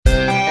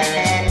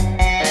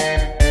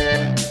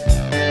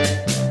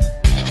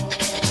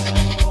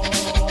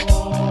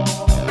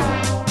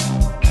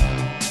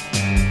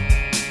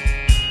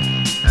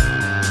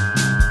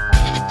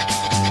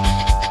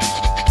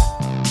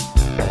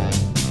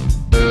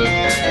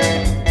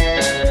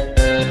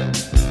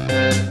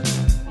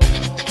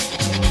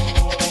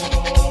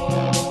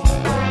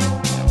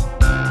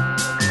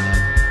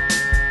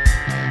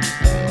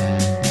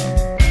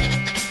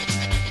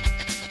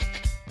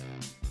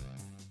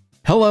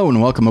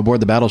and welcome aboard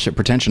the Battleship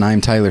Pretension.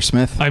 I'm Tyler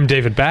Smith. I'm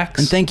David Bax.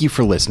 And thank you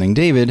for listening.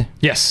 David.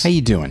 Yes. How you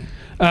doing?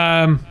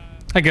 I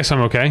guess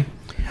I'm okay.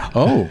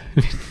 Oh.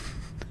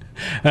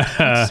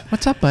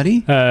 What's up,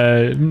 buddy?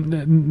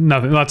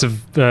 Nothing. Lots of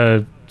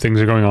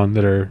things are going on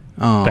that are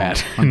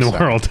bad in the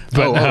world.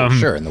 But,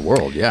 sure, in the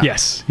world, yeah.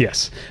 Yes.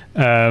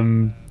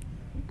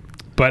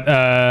 But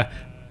I'm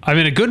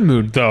in a good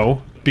mood,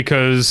 though,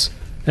 because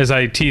as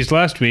I teased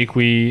last week,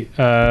 we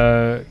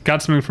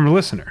got something from a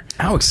listener.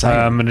 How exciting.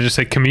 I'm going to just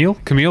say,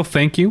 Camille,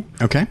 thank you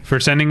for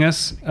sending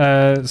us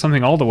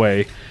something all the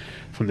way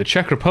from the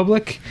Czech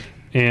Republic.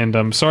 And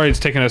I'm sorry it's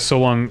taken us so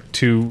long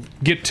to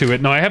get to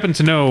it. Now, I happen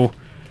to know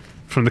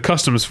from the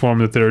customs form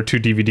that there are 2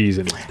 DVDs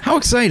in it. How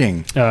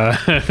exciting.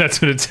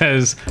 That's what it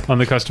says on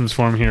the customs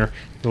form here,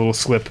 the little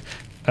slip.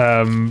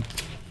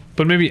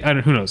 But maybe,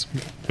 who knows?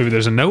 Maybe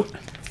there's a note?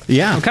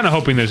 Yeah. I'm kind of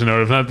hoping there's a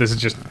note. If not, this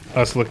is just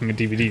us looking at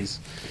DVDs.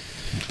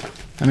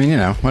 I mean,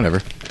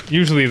 whatever.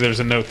 Usually there's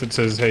a note that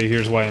says, hey,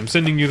 here's why I'm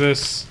sending you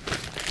this.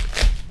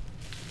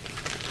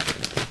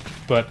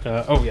 But,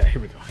 here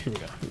we go.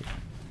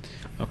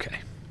 Okay,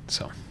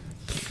 so.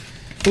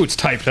 Ooh, it's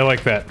typed. I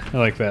like that.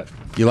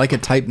 You like a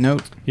typed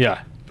note?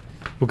 Yeah.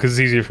 Well, because it's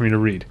easier for me to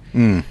read.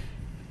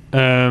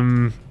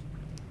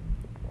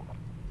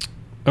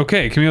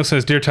 Okay, Camille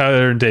says, Dear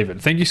Tyler and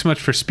David, thank you so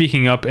much for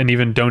speaking up and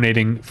even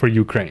donating for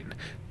Ukraine.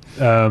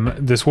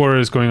 This war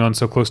is going on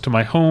so close to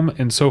my home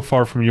and so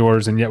far from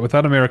yours, and yet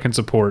without American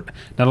support,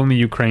 not only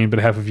Ukraine but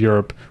half of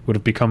Europe would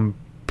have become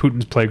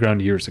Putin's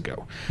playground years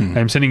ago. I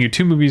am sending you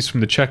 2 movies from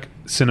the Czech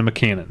cinema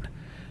canon.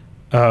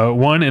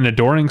 One, an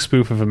adoring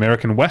spoof of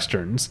American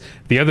westerns.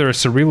 The other, a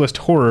surrealist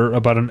horror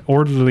about an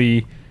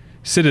orderly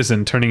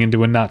citizen turning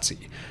into a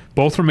Nazi.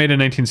 Both were made in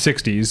the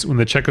 1960s when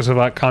the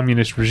Czechoslovak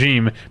communist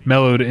regime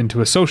mellowed into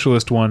a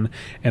socialist one,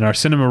 and our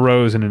cinema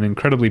rose in an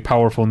incredibly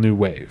powerful new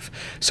wave.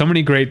 So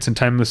many greats and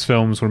timeless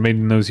films were made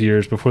in those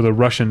years before the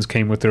Russians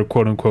came with their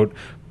quote-unquote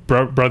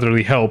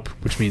brotherly help,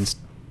 which means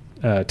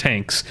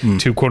tanks,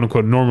 to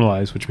quote-unquote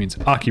normalize, which means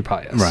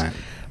occupy us. Right.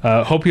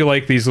 Hope you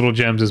like these little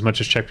gems as much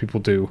as Czech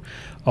people do.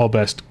 All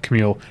best,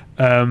 Camille.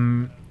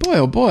 Boy,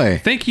 oh boy.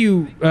 Thank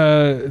you,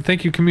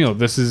 Camille.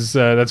 This is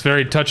that's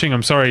very touching.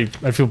 I'm sorry.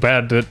 I feel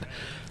bad that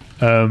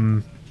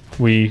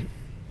we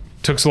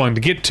took so long to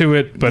get to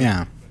it,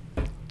 but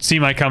see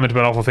my comment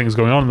about awful things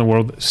going on in the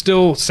world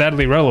still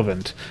sadly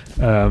relevant.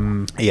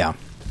 Now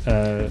it's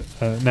a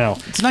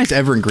nice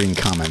evergreen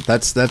comment.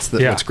 That's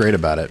what's great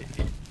about it.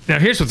 Now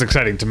here's what's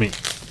exciting to me.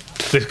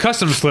 The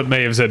custom slip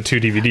may have said 2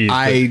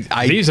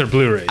 DVDs. These are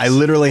Blu-rays. I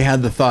literally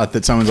had the thought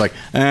that someone's like,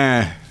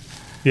 yeah,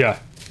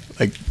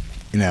 like,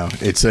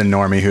 it's a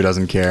normie who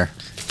doesn't care.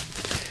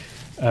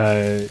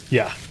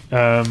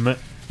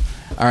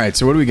 All right,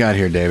 so what do we got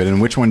here, David?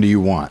 And which one do you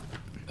want?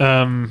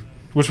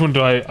 Which one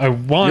do I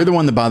want? You're the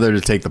one that bothered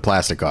to take the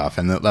plastic off,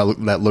 and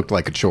that looked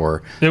like a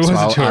chore. It was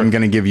a chore. I'm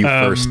going to give you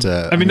first.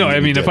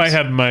 If I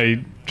had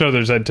my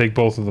druthers, I'd take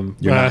both of them.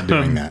 You're not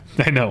doing that.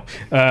 I know.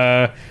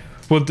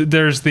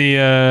 There's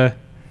the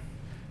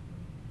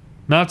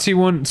Nazi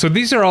one. So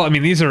these are all.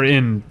 These are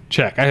in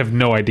Czech. I have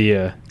no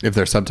idea if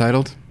they're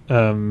subtitled.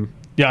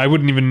 I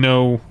wouldn't even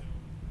know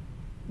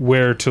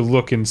where to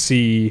look and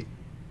see.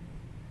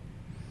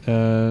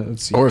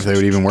 Let's see. Or if they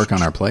would even work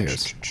on our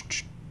players.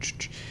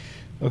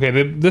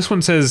 Okay, this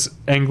one says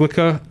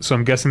Anglica, so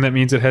I'm guessing that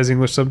means it has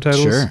English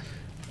subtitles. Sure.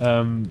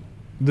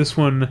 This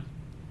one,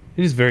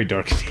 it is very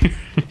dark in here.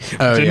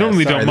 I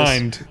normally don't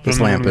mind. This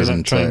lamp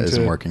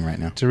isn't working right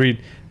now. To read.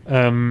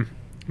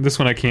 This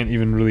one I can't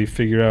even really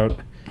figure out.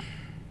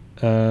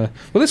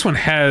 This one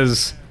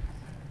has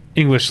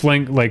English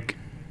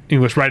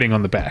English writing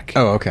on the back.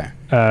 Oh, okay.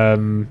 I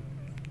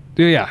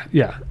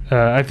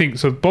think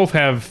so. Both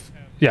have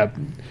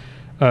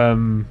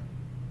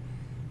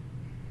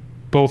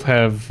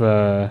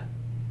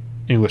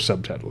English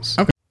subtitles.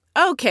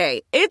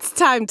 Okay, it's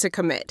time to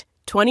commit.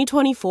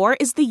 2024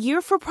 is the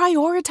year for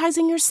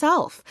prioritizing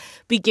yourself.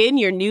 Begin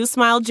your new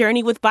smile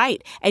journey with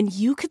Byte, and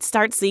you could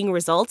start seeing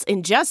results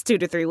in just 2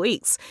 to 3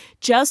 weeks.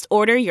 Just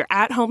order your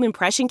at-home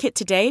impression kit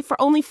today for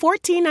only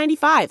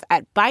 $14.95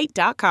 at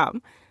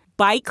Byte.com.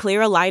 Byte Clear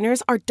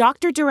aligners are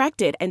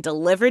doctor-directed and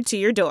delivered to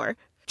your door.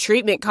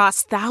 Treatment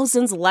costs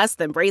thousands less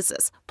than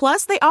braces.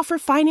 Plus, they offer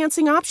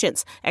financing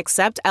options,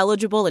 accept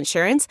eligible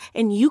insurance,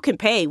 and you can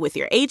pay with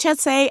your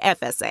HSA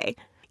FSA.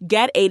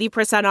 Get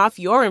 80% off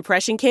your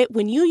impression kit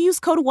when you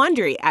use code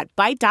WONDERY at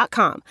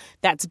Byte.com.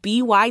 That's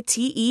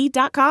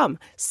BYTE.com.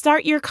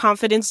 Start your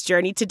confidence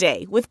journey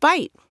today with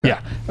Byte.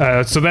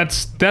 Yeah, so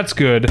that's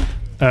good.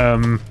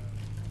 And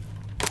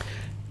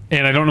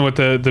I don't know what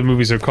the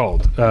movies are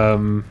called.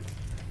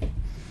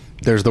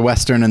 There's the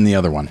Western and the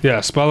other one. Yeah,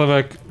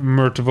 Spalevek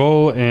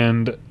Mrtvol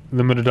and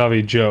the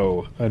Mrdavi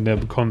Joe, a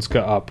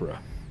Nebkonska opera.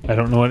 I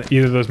don't know what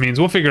either of those means.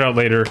 We'll figure it out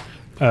later.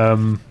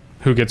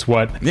 Who gets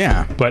what?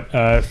 Yeah. But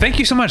thank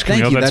you so much,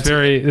 Camille. Thank you.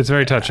 That's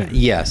very touching.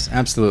 Yes,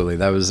 absolutely.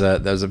 That was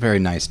a very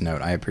nice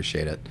note. I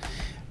appreciate it.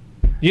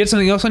 You had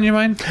something else on your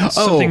mind?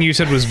 Something you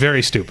said was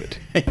very stupid.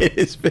 It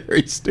is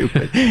very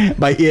stupid.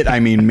 By it, I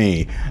mean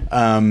me.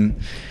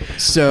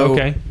 So,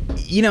 okay.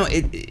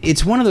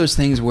 it's one of those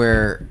things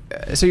where,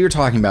 so you're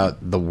talking about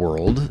the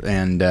world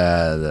and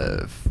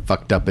the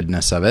fucked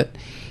upness of it,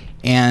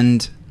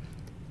 and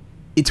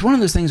it's one of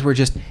those things where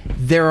just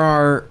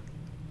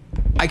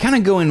I kind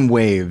of go in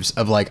waves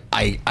of like,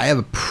 I have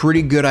a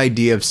pretty good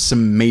idea of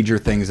some major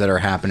things that are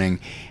happening,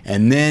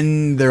 and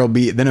then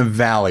then a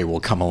valley will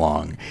come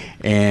along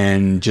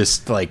and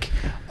just like,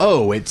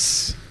 oh,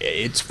 it's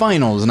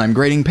finals and I'm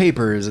grading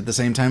papers at the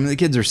same time the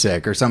kids are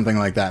sick or something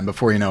like that. And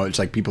before you know it, it's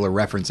like people are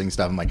referencing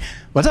stuff. I'm like,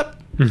 what's up?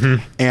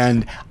 Mm-hmm.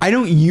 And I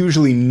don't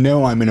usually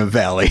know I'm in a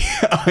valley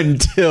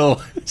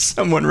until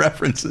someone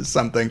references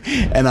something,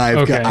 and I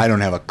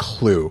don't have a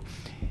clue.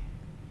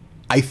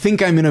 I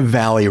think I'm in a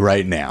valley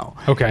right now.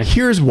 Okay.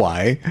 Here's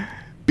why.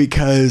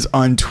 Because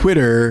on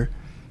Twitter,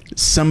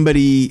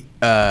 somebody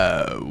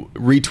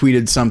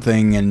retweeted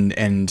something,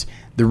 and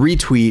the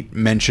retweet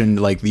mentioned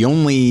like the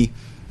only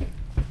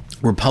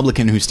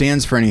Republican who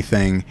stands for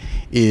anything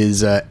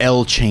is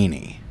L.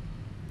 Cheney.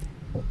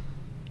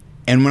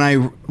 And when I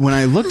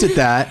looked at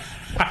that,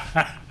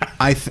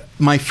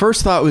 my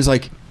first thought was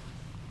like,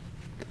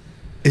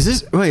 I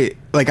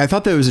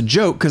thought that was a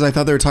joke because I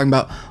thought they were talking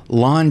about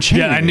Lon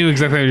Chaney. Yeah, I knew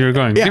exactly where you were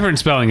going. Yeah. Different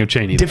spelling of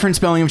Cheney. Different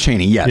spelling of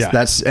Cheney, yes. Yeah.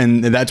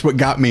 That's what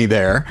got me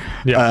there,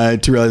 to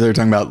realize they were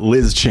talking about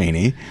Liz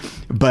Cheney.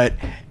 But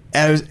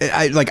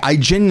I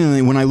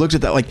genuinely, when I looked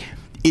at that, like,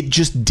 it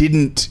just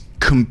didn't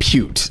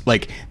compute.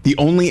 Like, the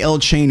only L.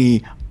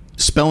 Cheney,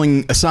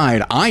 spelling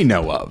aside, I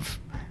know of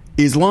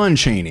is Lon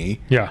Chaney.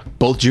 Yeah.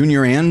 Both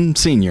junior and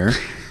senior.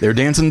 They're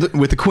dancing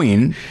with the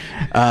Queen,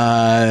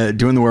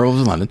 doing the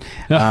Werewolves of London.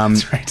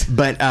 That's right.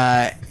 But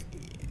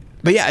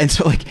yeah, and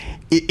so like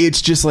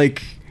it's just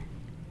like,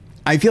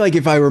 I feel like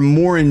if I were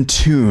more in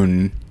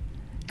tune,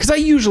 because I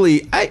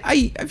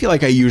feel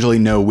like I usually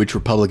know which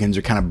Republicans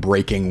are kind of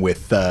breaking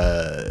with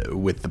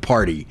the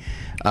party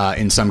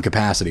in some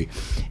capacity,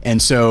 and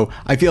so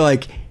I feel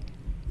like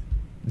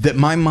that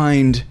my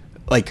mind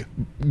like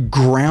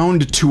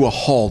ground to a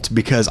halt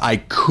because I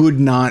could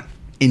not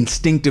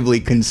instinctively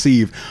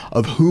conceive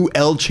of who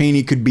L.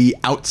 Cheney could be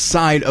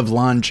outside of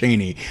Lon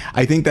Chaney.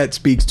 I think that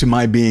speaks to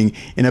my being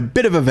in a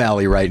bit of a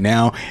valley right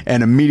now,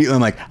 and immediately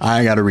I'm like,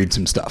 I gotta read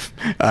some stuff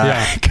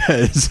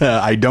because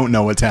I don't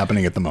know what's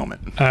happening at the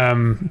moment. I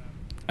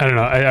don't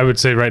know. I would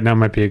say right now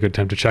might be a good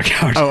time to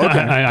check out. Oh, okay.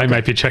 I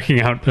might be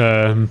checking out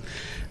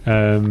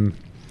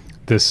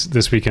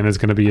this weekend is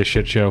going to be a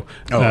shit show.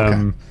 Oh,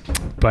 okay.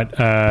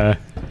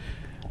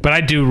 But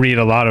I do read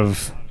a lot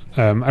of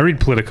I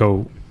read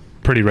Politico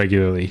pretty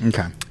regularly.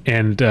 Okay.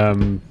 And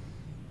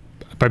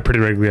by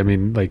pretty regularly, I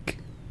mean like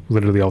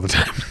literally all the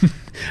time.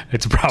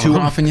 It's a problem. Too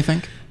often, you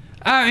think?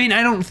 I mean,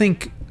 I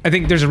think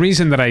there's a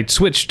reason that I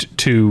switched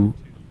to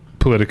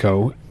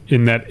Politico,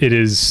 in that it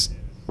is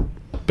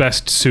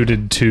best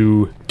suited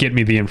to get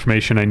me the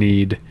information I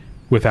need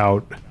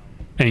without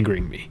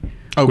angering me.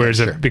 Okay, Whereas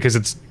sure. Because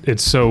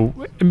it's so,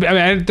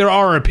 I mean, there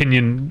are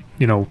opinion,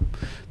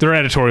 there are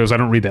editorials. I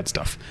don't read that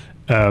stuff.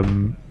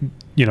 So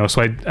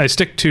I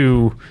stick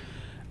to,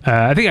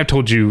 I think I've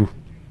told you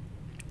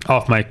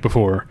off mic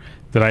before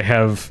that I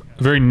have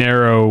a very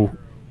narrow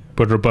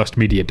but robust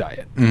media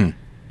diet. Mm.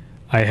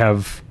 I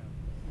have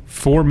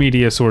 4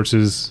 media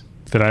sources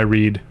that I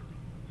read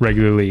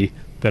regularly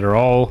that are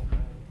all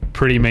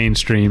pretty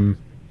mainstream,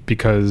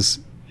 because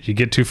you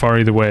get too far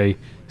either way,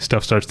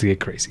 stuff starts to get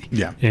crazy.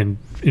 Yeah. And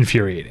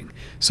infuriating.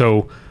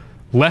 So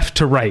left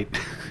to right,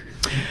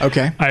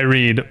 okay, I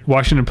read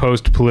Washington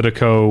Post,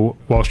 Politico,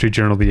 Wall Street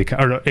Journal,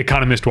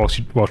 Economist, Wall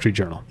Street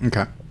Journal.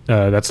 Okay.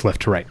 That's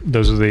left to right.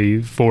 Those are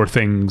the 4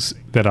 things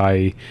that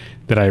I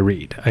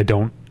read. I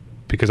don't,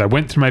 because I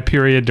went through my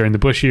period during the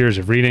Bush years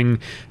of reading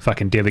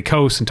fucking Daily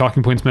Kos and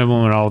Talking Points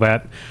Memo and all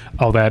that.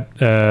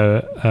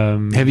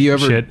 Have you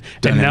ever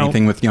done now,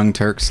 anything with Young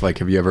Turks? Like,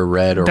 have you ever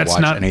read or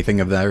watched anything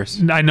of theirs?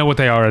 I know what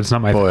they are. It's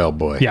not my boy. thing. Oh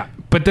boy. Yeah,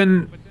 but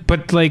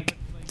like,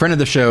 friend of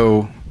the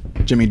show,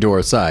 Jimmy Dore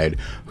aside,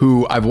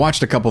 who I've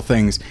watched a couple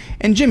things,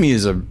 and Jimmy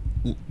is a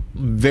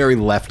very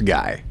left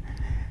guy.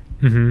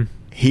 Mm-hmm.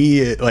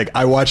 He, like,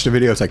 I watched a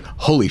video. It's like,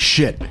 holy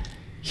shit,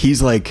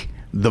 he's like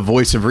the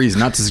voice of reason.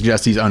 Not to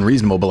suggest he's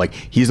unreasonable, but like,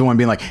 he's the one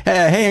being like,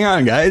 hey, hang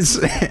on, guys.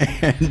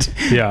 And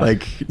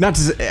like, not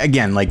to,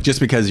 again, like, just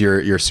because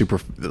you're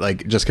super,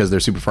 like, just because they're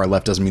super far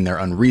left doesn't mean they're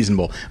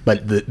unreasonable,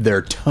 but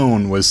their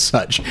tone was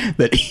such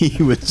that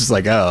he was just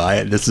like,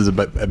 oh, this is a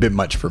bit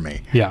much for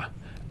me. Yeah.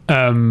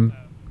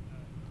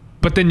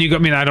 But then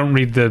I don't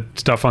read the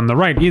stuff on the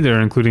right either,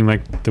 including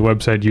like the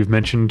website you've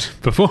mentioned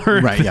before.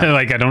 Right. Yeah.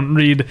 Like, I don't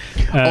read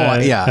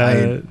any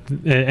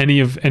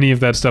of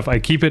that stuff. I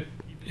keep it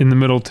in the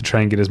middle to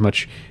try and get as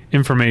much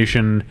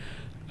information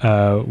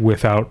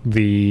without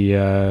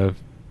the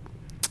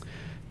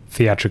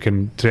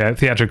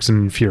theatrics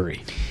and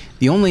fury.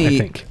 The only, I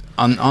think,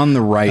 on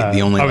the right,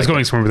 the only. I was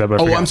going somewhere with that.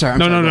 But I'm sorry.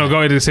 No. Go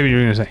ahead and say what you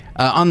were going to say.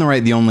 On the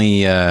right, the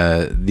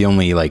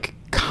only like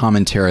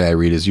commentary I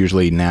read is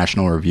usually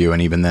National Review,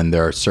 and even then,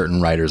 there are certain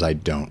writers I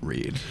don't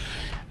read.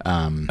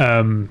 And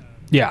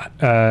what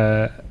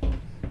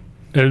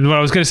I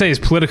was going to say is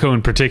Politico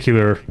in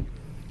particular.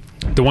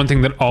 The one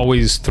thing that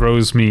always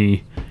throws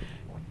me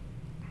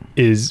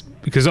is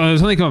because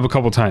it's only come up a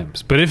couple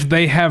times, but if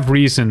they have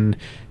reason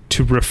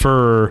to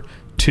refer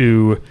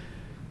to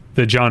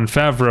the Jon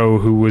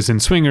Favreau who was in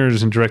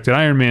Swingers and directed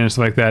Iron Man and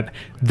stuff like that,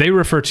 they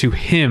refer to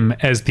him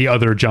as the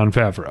other Jon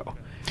Favreau.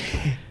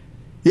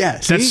 Yeah,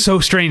 see? That's so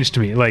strange to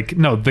me. Like,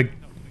 no, the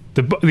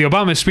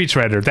Obama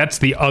speechwriter, that's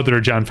the other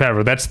Jon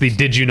Favreau. That's the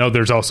did you know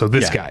there's also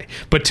this guy.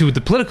 But to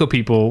the political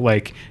people,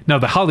 like, no,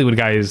 the Hollywood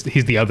guy he's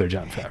the other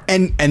Jon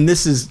Favreau. And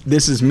this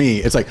is me.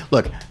 It's like,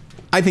 look,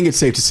 I think it's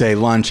safe to say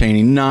Lon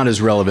Chaney not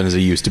as relevant as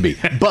he used to be.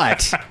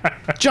 But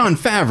Jon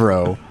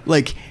Favreau,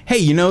 like, hey,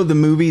 you know the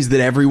movies that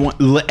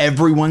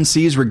everyone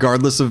sees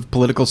regardless of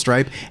political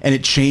stripe, and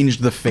it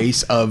changed the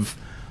face of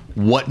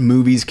what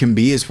movies can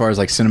be as far as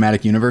like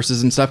cinematic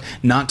universes and stuff.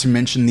 Not to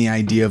mention the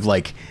idea of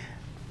like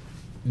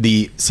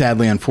the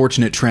sadly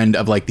unfortunate trend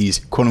of like these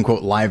quote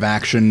unquote live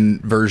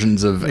action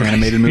versions of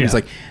animated movies.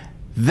 Like,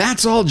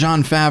 that's all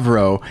Jon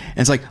Favreau. And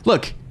it's like,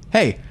 look,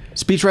 hey,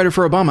 speechwriter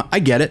for Obama, I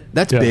get it.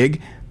 That's big.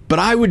 But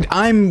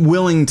I'm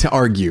willing to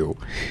argue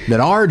that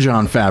our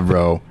Jon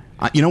Favreau,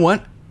 you know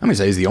what? I'm going to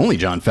say he's the only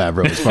Jon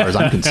Favreau as far as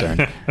I'm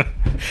concerned.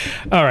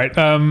 All right.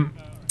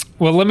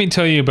 Well, let me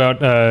tell you about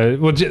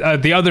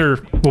the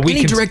other. Well,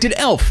 he directed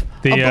Elf,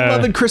 a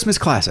beloved Christmas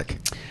classic.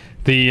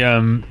 The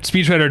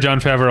speechwriter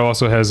Jon Favreau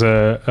also has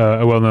a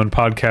well-known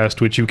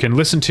podcast, which you can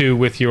listen to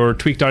with your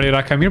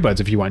tweakedaudio.com earbuds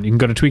if you want. You can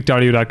go to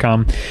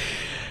tweakedaudio.com,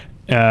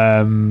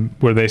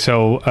 where they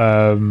sell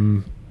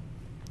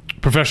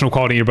professional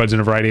quality earbuds in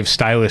a variety of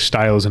stylish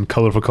styles and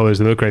colorful colors.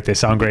 They look great. They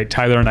sound great.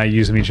 Tyler and I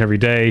use them each and every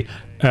day.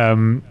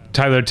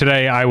 Tyler,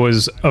 today I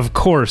was, of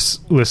course,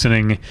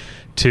 listening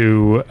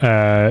to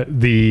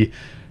the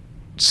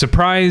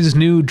surprise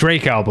new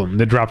Drake album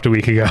that dropped a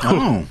week ago.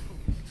 Oh.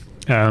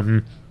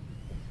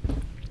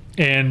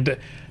 And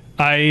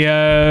I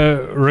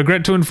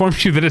regret to inform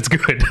you that it's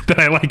good, that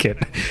I like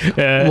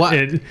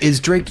it. Is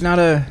Drake not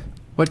a...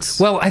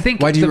 Well, I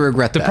think... Why do you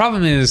regret that? The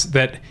problem is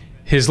that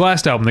his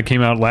last album that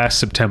came out last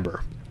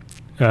September,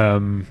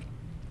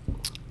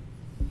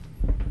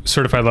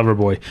 Certified Lover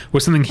Boy,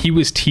 was something he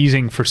was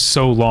teasing for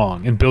so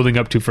long and building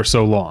up to for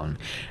so long.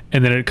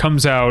 And then it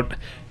comes out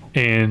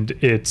and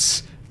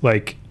it's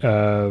like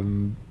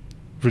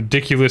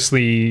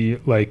ridiculously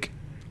like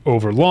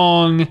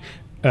overlong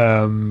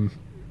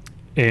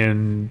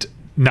and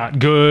not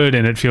good,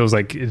 and it feels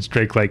like it's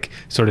Drake like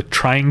sort of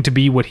trying to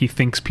be what he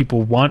thinks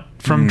people want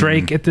from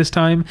Drake at this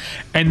time.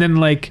 And then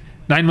like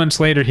 9 months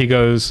later he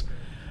goes,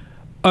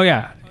 oh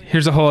yeah,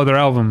 here's a whole other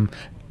album,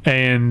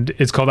 and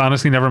it's called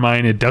Honestly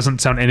Nevermind. It doesn't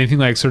sound anything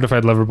like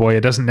Certified Lover Boy.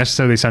 It doesn't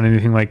necessarily sound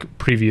anything like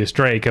previous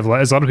Drake. As a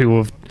lot of people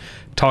have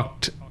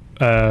talked,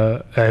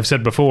 have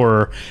said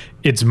before,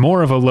 it's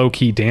more of a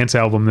low-key dance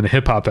album than a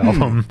hip-hop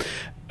album.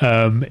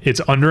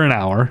 It's under an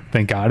hour,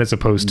 thank God, as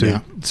opposed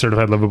to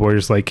Certified Lover Boy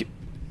is like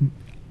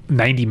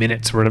 90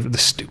 minutes or whatever.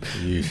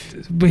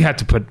 We had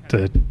to put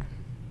the...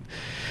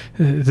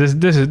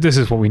 This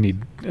is what we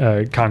need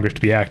Congress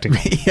to be acting.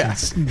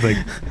 Yes. Like,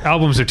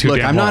 albums are too damn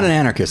long. I'm not an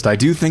anarchist. I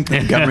do think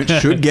that the government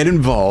should get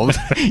involved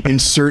in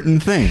certain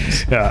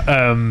things. Yeah.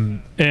 I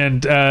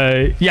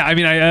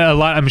mean,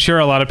 I'm sure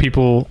a lot of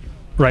people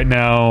right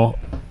now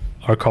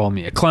are calling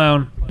me a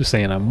clown, just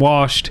saying I'm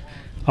washed,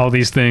 all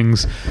these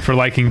things for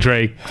liking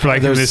Drake, for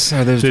liking are this.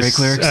 Those Drake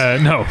lyrics?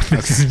 No,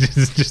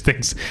 just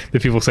things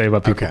that people say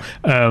about people.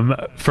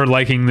 Okay. For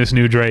liking this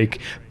new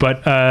Drake,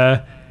 but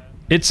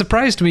it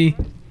surprised me.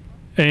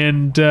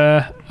 And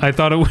I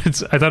thought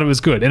it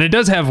was good, and it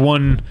does have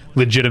one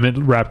legitimate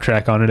rap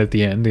track on it at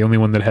the end. The only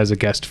one that has a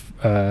guest,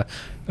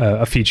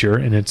 a feature,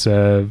 and it's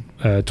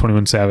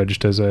 21 Savage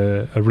does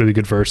a really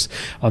good verse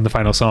on the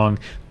final song,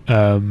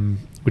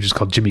 which is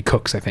called Jimmy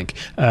Cooks, I think.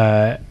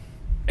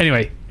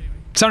 Anyway,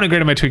 it sounded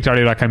great on my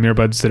tweakedaudio.com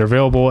earbuds that are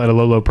available at a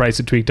low price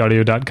at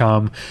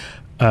tweakedaudio.com.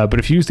 But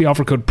if you use the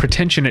offer code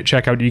pretension at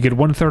checkout, you get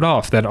 1/3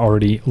 off that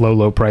already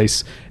low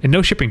price and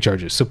no shipping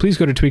charges. So please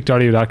go to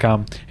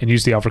tweakedaudio.com and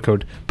use the offer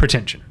code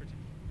pretension.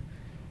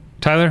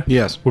 Tyler?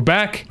 Yes. We're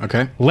back.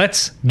 Okay.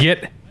 Let's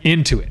get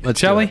into it.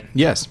 Shall we?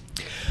 Yes.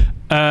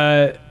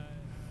 I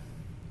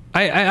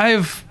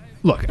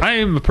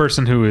am a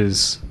person who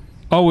is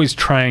always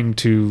trying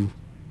to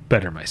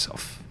better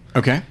myself.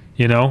 Okay.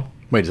 You know?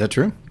 Wait, is that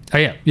true? I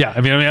am. Yeah. I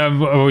mean,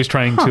 I'm always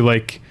trying to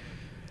like...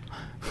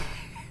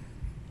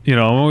 You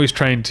know, I'm always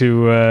trying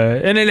to,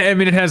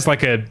 it has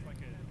like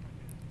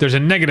there's a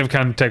negative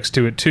context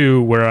to it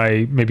too, where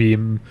I maybe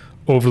am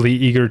overly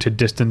eager to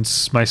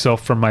distance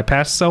myself from my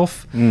past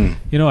self. You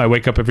know, I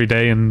wake up every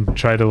day and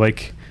try to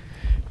like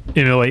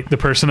emulate the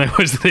person I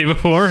was the day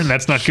before, and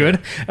that's not good.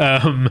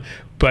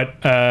 But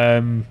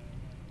I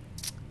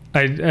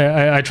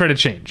try to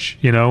change,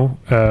 you know.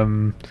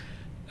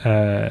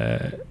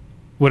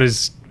 What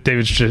does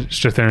David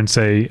Strathairn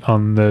say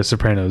on The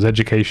Sopranos?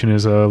 Education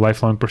is a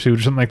lifelong pursuit,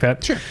 or something like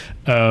that. Sure.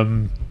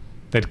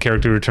 That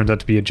character who turns out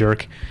to be a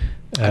jerk.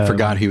 I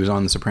forgot he was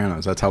on The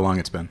Sopranos. That's how long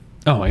it's been.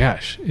 Oh my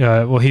gosh.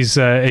 Well, he's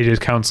AJ's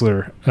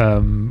counselor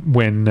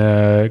when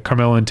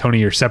Carmela and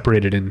Tony are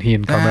separated, and he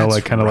and Carmela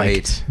That's kind of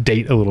right. like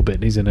date a little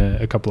bit. He's in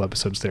a couple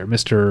episodes there.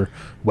 Mr.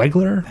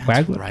 Wagler?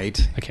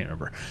 Right. I can't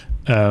remember.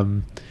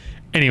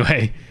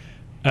 Anyway,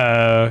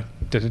 what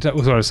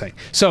was I saying?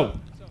 So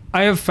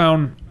I have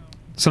found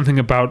something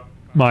about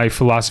my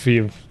philosophy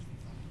of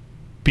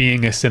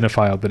being a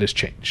cinephile that has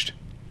changed.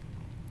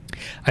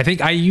 I think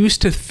I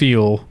used to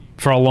feel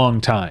for a long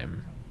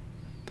time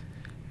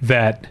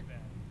that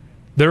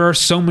there are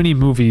so many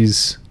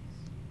movies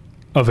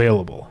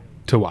available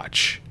to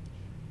watch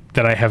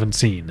that I haven't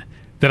seen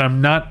that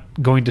I'm not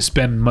going to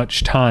spend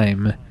much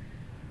time,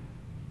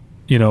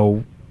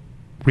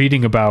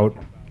 reading about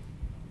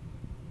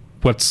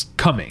what's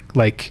coming.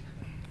 Like,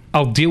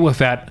 I'll deal with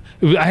that.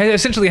 I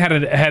essentially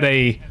had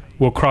a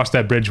we'll cross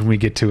that bridge when we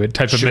get to it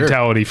type of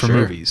mentality for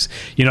movies.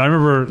 I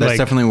remember that's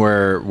definitely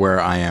where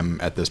I am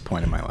at this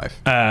point in my life.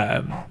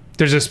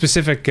 There's a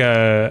specific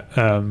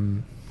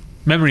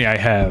memory I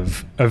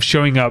have of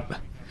showing up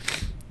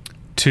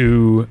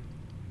to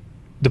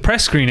the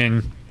press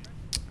screening,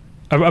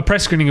 a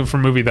press screening for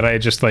a movie that I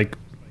had just like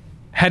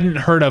hadn't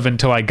heard of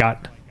until I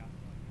got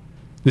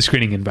the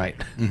screening invite.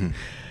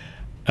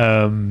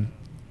 Mm-hmm.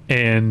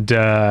 And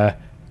the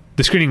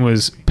screening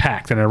was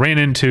packed, and I ran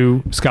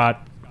into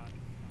Scott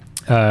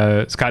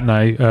and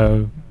I,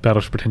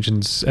 Battleship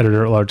Pretension's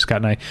editor-at-large,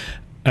 Scott and I,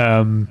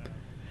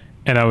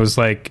 and I was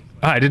like,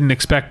 I didn't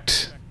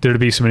expect there to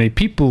be so many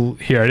people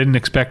here. I didn't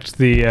expect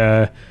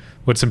the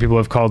what some people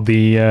have called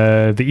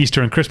the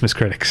Easter and Christmas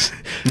critics.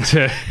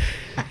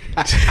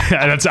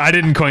 I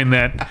didn't coin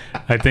that.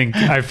 I think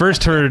I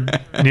first heard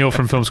Neil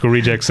from Film School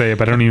Rejects say it,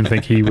 but I don't even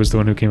think he was the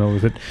one who came up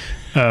with it.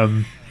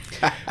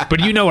 But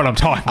you know what I'm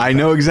talking about. I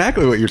know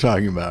exactly what you're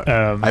talking about.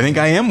 I think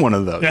I am one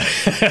of those.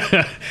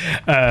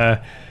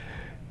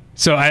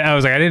 So I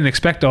was like, I didn't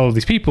expect all of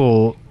these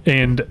people,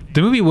 and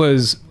the movie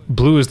was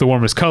Blue is the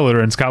Warmest Color,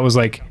 and Scott was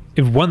like,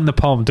 it won the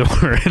Palme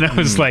d'Or, and I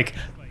was like,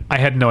 I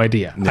had no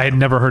idea. No. I had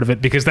never heard of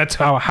it, because that's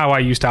how I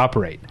used to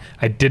operate.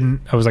 I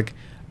was like,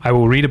 I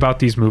will read about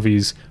these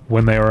movies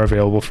when they are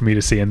available for me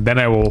to see, and then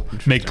I will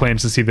make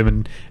plans to see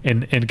them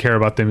and care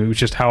about them. It was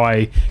just how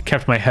I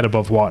kept my head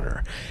above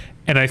water.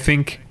 And I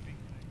think,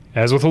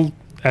 as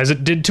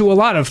it did to a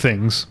lot of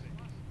things,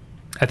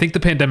 I think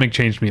the pandemic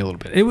changed me a little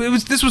bit.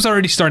 This was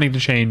already starting to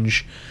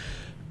change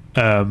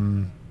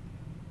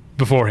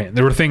beforehand.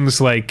 There were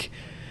things like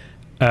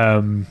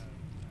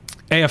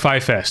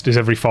AFI Fest is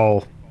every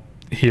fall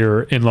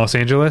here in Los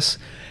Angeles,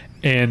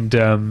 and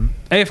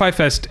AFI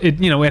Fest,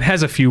 it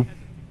has a few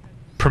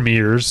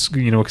premieres,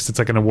 because it's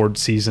like an award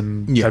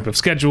season type of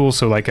schedule.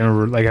 So like I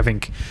remember, I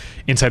think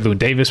Inside Llewyn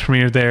Davis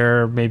premiered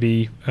there.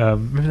 Maybe that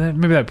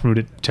premiered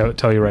at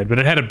Telluride, but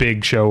it had a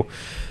big show.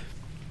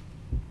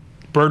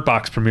 Bird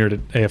Box premiered at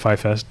AFI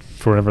Fest,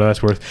 for whatever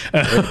that's worth.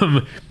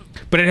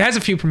 But it has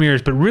a few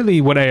premieres, but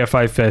really what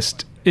AFI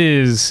Fest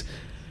is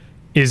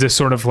a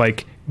sort of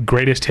like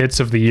greatest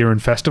hits of the year in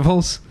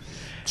festivals.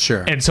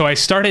 Sure. And so when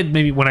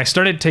I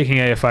started taking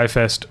AFI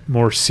Fest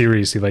more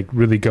seriously, like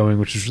really going,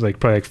 which was like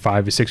probably like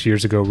 5 to 6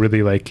 years ago,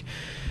 really like,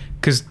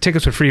 because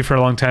tickets were free for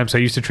a long time, so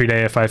I used to treat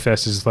AFI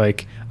Fest as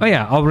like, oh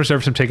yeah, I'll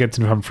reserve some tickets,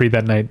 and if I'm free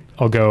that night,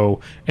 I'll go.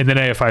 And then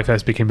AFI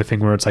Fest became a thing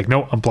where it's like,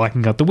 no, I'm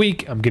blocking out the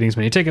week, I'm getting as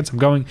many tickets, I'm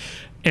going.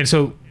 And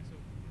so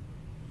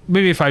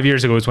maybe 5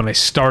 years ago is when I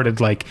started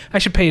like, I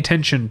should pay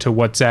attention to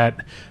what's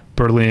at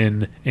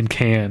Berlin and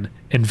Cannes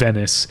and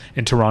Venice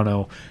and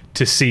Toronto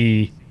to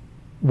see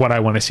what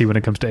I want to see when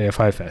it comes to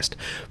AFI Fest.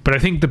 But I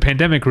think the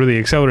pandemic really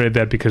accelerated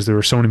that, because there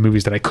were so many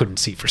movies that I couldn't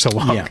see for so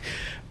long. Yeah.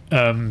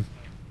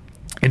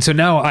 And so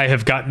now I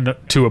have gotten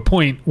to a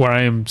point where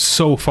I am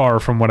so far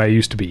from what I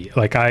used to be.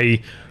 Like,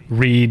 I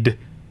read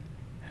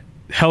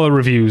hella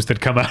reviews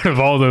that come out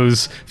of all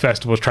those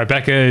festivals.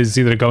 Tribeca is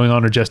either going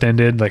on or just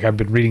ended. Like, I've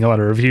been reading a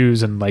lot of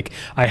reviews, and like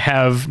I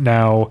have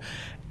now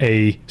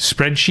a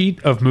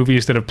spreadsheet of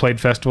movies that have played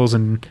festivals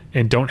and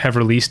don't have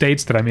release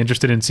dates that I'm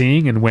interested in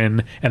seeing. And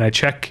I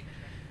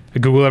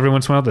Google every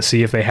once in a while to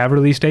see if they have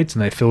release dates,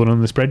 and I fill it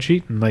on the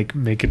spreadsheet and like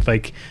make it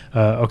like,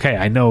 okay,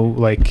 I know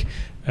like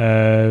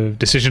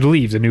Decision to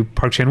Leave, the new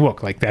Park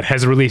Chan-wook, like that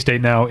has a release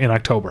date now in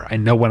October. I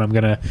know when I'm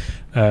gonna,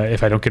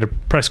 if I don't get a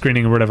press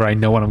screening or whatever, I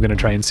know when I'm gonna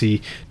try and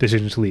see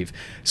Decision to Leave.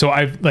 So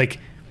I've like,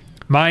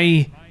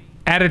 my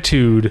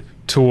attitude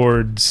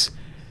towards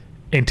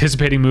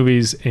anticipating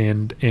movies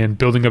and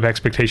building up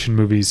expectation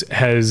movies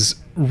has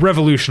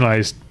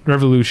revolutionized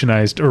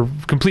or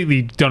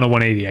completely done a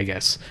 180, I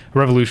guess. A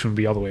revolution would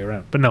be all the way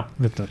around, but no,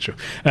 that's not true.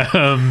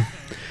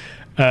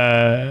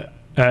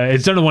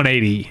 It's done a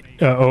 180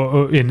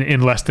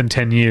 in less than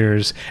 10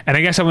 years. And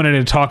I guess I wanted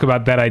to talk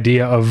about that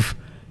idea of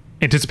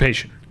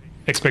anticipation,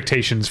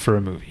 expectations for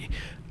a movie,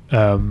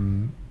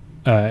 and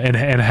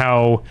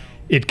how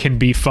it can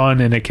be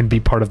fun and it can be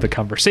part of the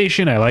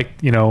conversation. I like,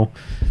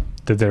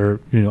 that there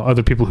are,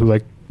 other people who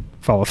like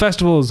follow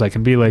festivals. I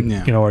can be like,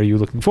 are you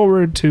looking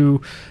forward to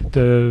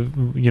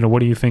what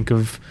do you think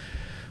of,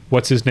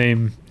 what's his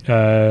name?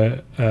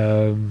 What's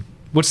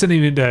the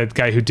name of that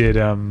guy who did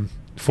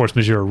Force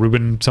Majeure?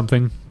 Ruben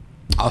something?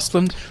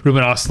 Ostland?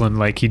 Ruben Östlund,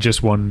 like he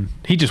just won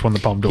the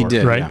Palme d'Or, He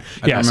did, right? yeah.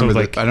 Yeah, so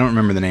like I don't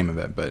remember the name of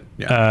it, but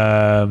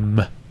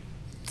yeah.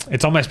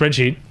 it's on my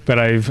spreadsheet, but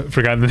I've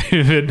forgotten the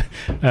name of it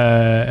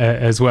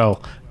as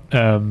well.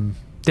 Damn.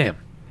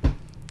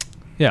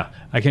 Yeah,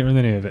 I can't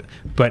remember the name of it,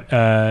 but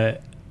so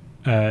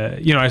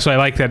I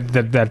like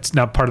that's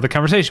not part of the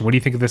conversation. What do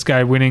you think of this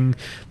guy winning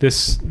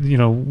this,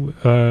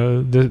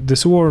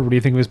 this award? What do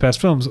you think of his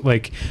past films?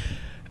 Like,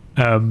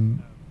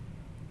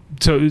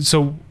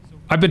 so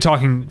I've been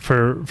talking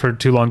for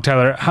too long,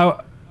 Tyler.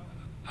 How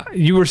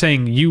you were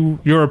saying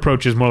your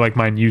approach is more like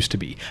mine used to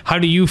be. How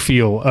do you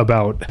feel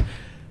about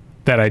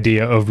that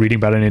idea of reading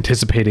about and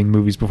anticipating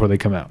movies before they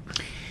come out?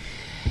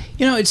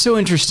 It's so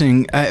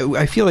interesting.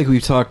 I feel like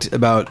we've talked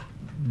about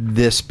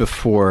this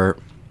before.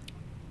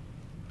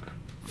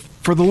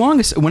 For the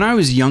longest, when I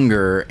was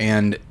younger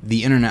and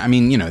the internet,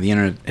 the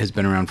internet has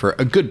been around for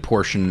a good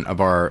portion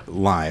of our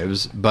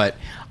lives, but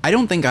I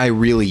don't think I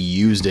really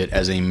used it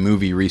as a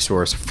movie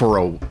resource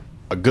for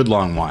a good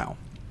long while.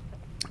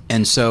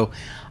 And so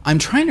I'm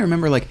trying to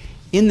remember, like,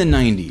 in the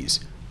 90s,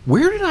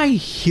 where did I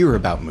hear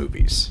about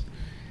movies?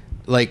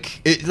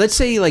 Like, let's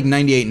say, like,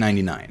 98,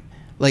 99.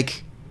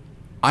 Like,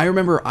 I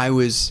remember I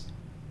was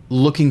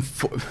looking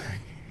for...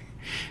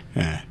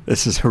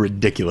 this is a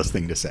ridiculous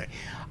thing to say.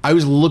 I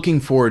was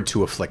looking forward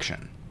to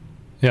Affliction.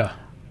 Yeah.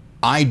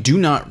 I do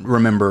not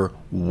remember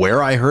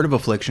where I heard of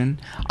Affliction.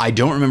 I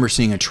don't remember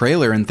seeing a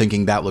trailer and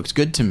thinking that looks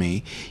good to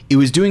me. It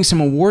was doing some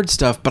award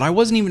stuff, but I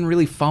wasn't even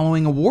really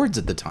following awards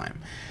at the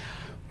time.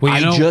 Well,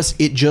 I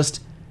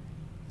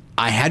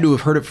had to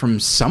have heard it from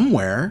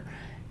somewhere,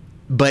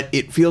 but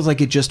it feels like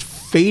it just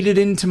faded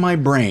into my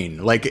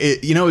brain. Like,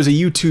 it was a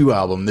U2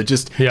 album that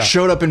just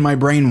showed up in my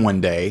brain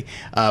one day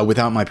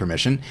without my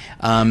permission.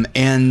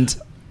 And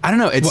I don't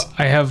know.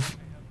 I have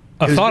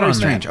a thought on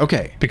strange. that.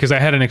 Okay. Because I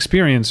had an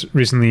experience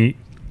recently.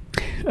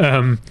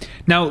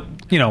 Now,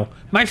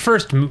 my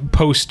first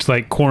post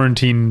like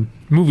quarantine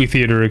movie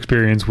theater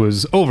experience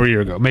was over a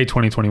year ago, May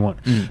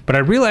 2021. But I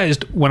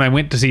realized when I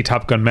went to see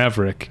Top Gun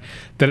Maverick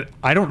that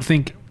I don't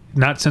think,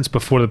 not since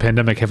before the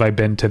pandemic, have I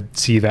been to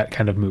see that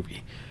kind of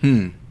movie.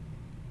 Been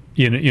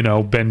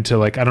to,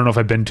 like, I don't know if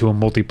I've been to a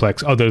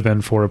multiplex other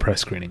than for a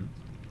press screening.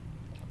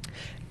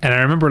 And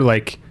I remember,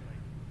 like,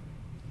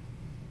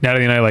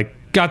 Natalie and I, like,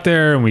 got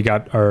there and we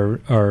got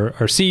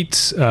our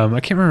seats. I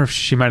can't remember if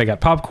she might have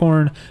got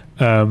popcorn.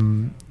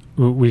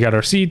 We got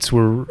our seats.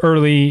 We're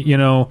early,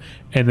 and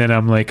then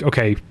I'm like,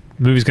 okay,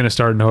 movie's going to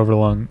start in however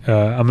long.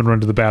 I'm going to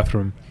run to the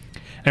bathroom.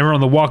 And we're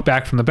on the walk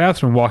back from the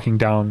bathroom, walking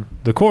down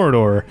the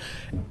corridor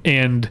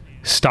and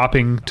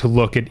stopping to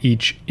look at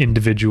each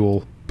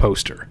individual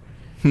poster.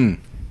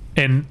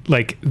 And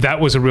like, that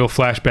was a real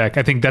flashback.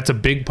 I think that's a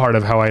big part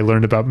of how I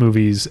learned about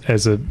movies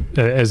as a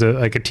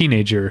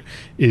teenager,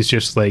 is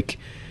just like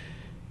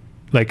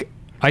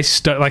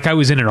I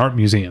was in an art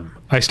museum.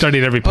 I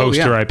studied every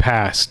poster I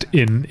passed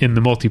in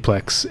the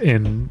multiplex,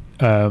 and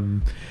that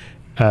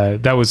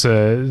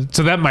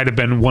might have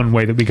been one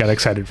way that we got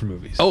excited for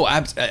movies. Oh,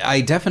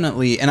 I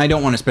definitely, and I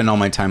don't want to spend all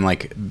my time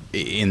like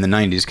in the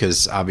 90s,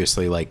 because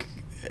obviously, like,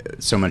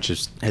 so much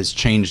has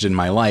changed in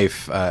my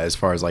life as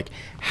far as like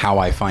how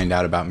I find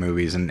out about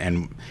movies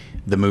and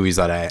the movies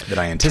that I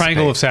anticipate.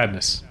 Triangle of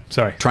Sadness.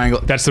 Sorry, Triangle.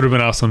 That's the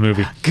Ruben Östlund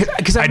movie.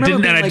 Because I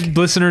didn't, and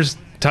listeners,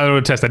 Tyler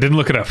would test. I didn't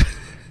look it up.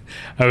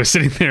 I was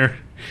sitting there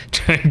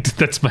trying to,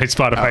 that's my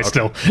Spotify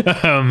still.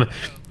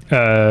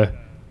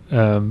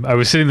 I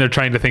was sitting there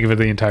trying to think of it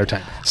the entire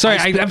time. Sorry,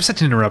 I'm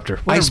such an interrupter.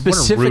 I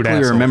specifically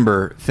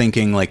remember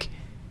thinking, like,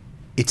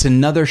 it's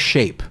another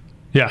shape.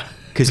 Yeah.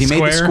 Because he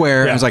made the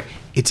square, and I was like,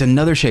 it's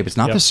another shape. It's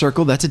not the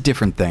circle. That's a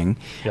different thing.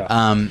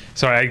 Yeah.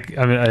 Sorry,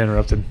 I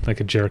interrupted like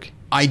a jerk.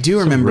 I do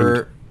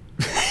remember...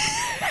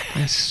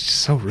 That's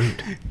so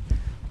rude.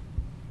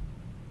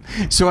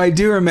 So I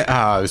do remember...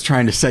 I was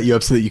trying to set you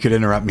up so that you could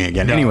interrupt me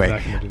again. No,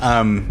 anyway,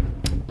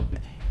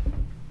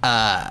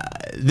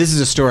 this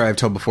is a story I've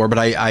told before, but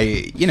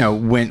I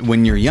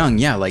when you're young,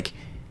 like,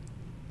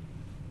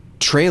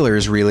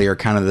 trailers really are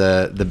kind of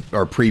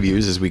or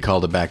previews, as we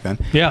called it back then.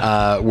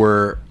 Yeah.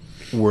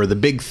 Were the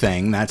big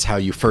thing. That's how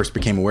you first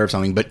became aware of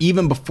something. But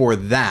even before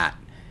that,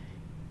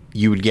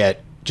 you would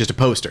get just a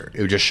poster.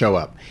 It would just show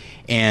up.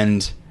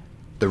 And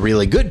the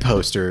really good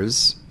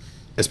posters,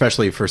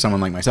 especially for someone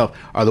like myself,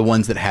 are the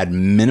ones that had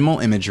minimal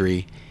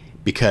imagery,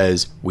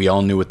 because we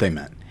all knew what they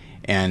meant.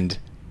 And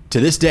to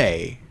this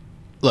day,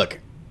 look,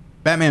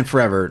 Batman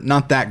Forever,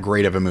 not that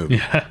great of a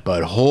movie,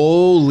 but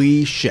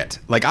holy shit.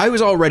 Like, I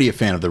was already a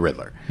fan of the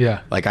Riddler.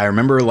 Yeah. Like, I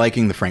remember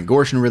liking the Frank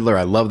Gorshin Riddler.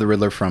 I love the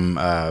Riddler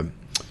from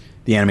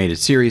the animated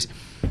series.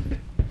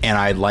 And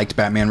I liked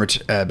Batman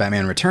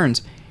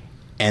Returns.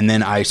 And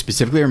then I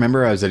specifically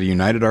remember I was at a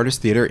United Artists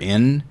Theater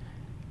in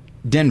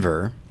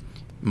Denver.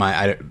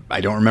 I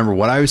don't remember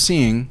what I was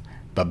seeing,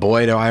 but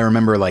boy, do I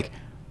remember, like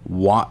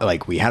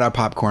we had our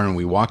popcorn and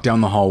we walked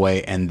down the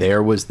hallway, and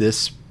there was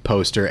this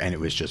poster, and it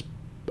was just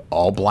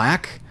all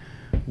black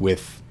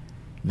with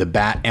the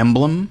bat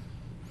emblem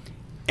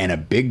and a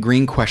big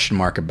green question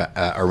mark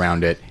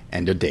around it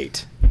and a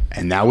date,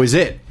 and that was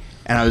it.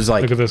 And I was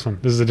like, look at this one.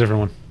 This is a different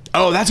one.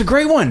 Oh, that's a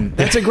great one.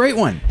 That's a great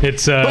one.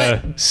 It's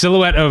a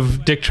silhouette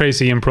of Dick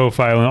Tracy in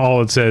profile, and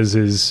all it says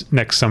is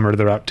next summer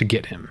they're out to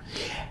get him.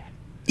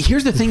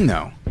 Here's the thing,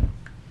 though.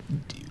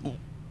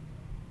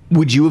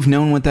 Would you have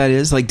known what that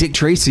is? Like, Dick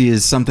Tracy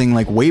is something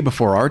like way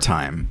before our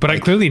time. But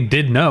like, I clearly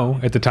did know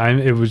at the time.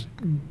 It was,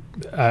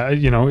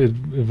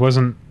 it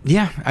wasn't.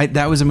 Yeah,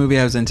 that was a movie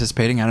I was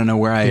anticipating. I don't know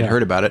where I had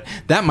heard about it.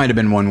 That might have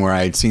been one where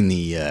I had seen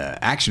the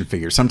action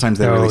figures. Sometimes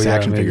they release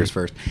action figures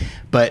first.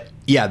 But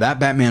yeah, that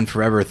Batman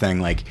Forever thing,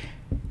 like,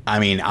 I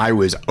mean, I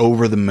was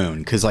over the moon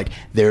because, like,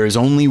 there is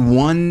only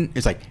one.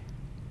 It's like,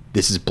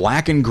 this is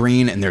black and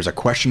green, and there's a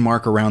question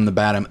mark around the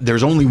bat.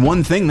 There's only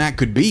one thing that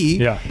could be.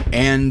 Yeah.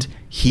 And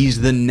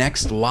he's the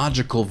next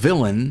logical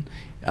villain.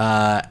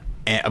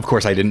 And of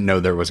course, I didn't know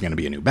there was going to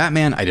be a new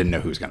Batman. I didn't know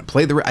who was going to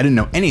play I didn't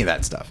know any of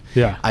that stuff.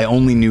 Yeah. I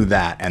only knew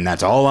that, and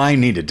that's all I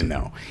needed to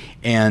know.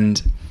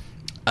 And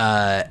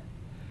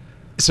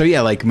so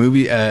yeah, like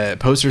movie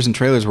posters and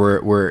trailers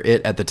were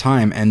it at the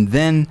time. And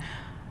then,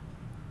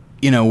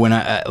 when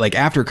I like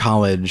after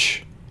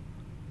college,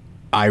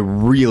 I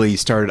really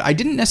started. I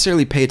didn't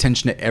necessarily pay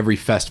attention to every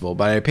festival,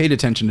 but I paid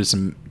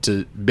attention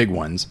to big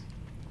ones.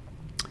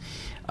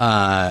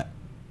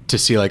 To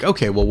see like,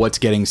 okay, well, what's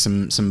getting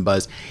some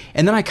buzz,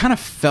 and then I kind of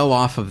fell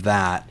off of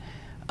that,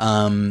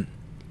 and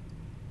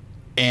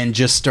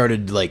just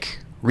started like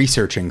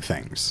researching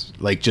things,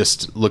 like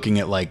just looking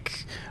at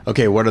like,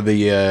 okay, what are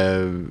the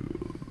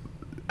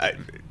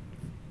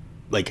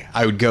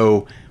I would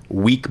go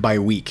week by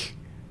week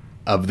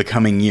of the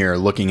coming year,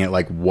 looking at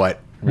like what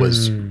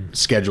was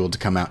scheduled to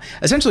come out.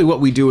 Essentially what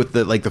we do with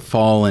the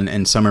fall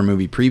and summer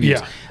movie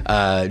previews.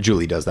 Yeah.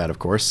 Julie does that, of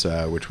course,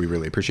 which we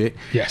really appreciate.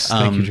 Yes,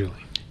 thank you, Julie.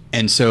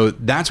 And so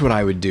that's what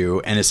I would do.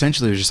 And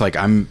essentially it was just like,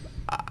 I'm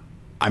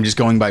just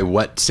going by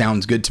what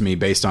sounds good to me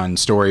based on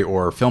story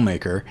or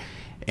filmmaker.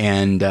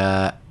 And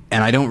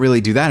I don't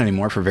really do that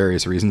anymore for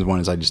various reasons.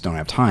 One is I just don't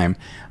have time.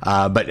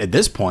 But at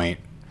this point,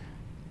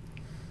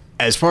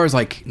 as far as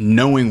like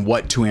knowing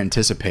what to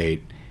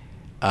anticipate,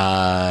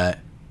 that's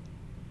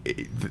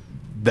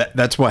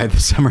why the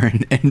summer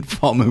and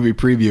fall movie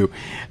preview,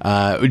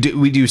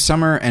 we do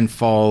summer and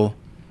fall.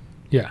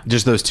 Yeah.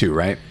 Just those two,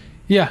 right?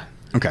 Yeah.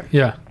 Okay.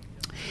 Yeah.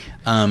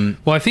 Well,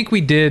 I think we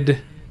did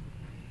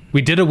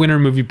a winter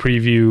movie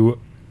preview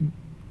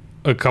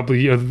a couple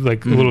of years,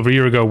 like a little over a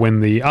year ago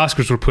when the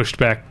Oscars were pushed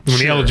back, when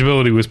the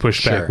eligibility was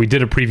pushed back. We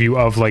did a preview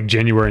of like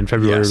January and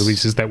February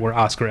releases that were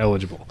Oscar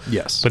eligible.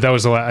 Yes. But that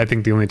was, I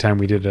think, the only time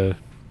we did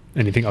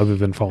anything other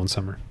than fall and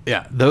summer.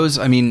 Yeah. Those,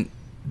 I mean,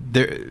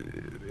 they're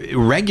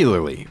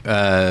regularly,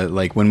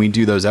 like when we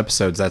do those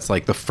episodes, that's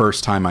like the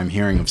first time I'm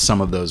hearing of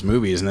some of those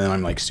movies, and then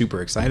I'm like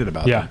super excited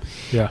about them.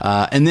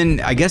 Yeah. And then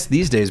I guess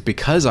these days,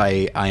 because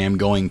I am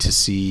going to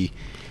see,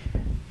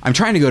 I'm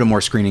trying to go to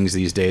more screenings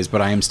these days, but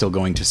I am still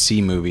going to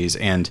see movies.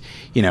 And,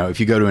 if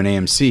you go to an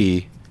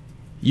AMC,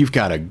 you've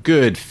got a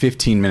good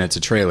 15 minutes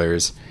of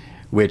trailers,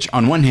 which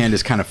on one hand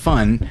is kind of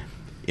fun.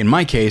 In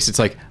my case, it's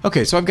like,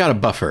 okay, so I've got a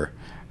buffer.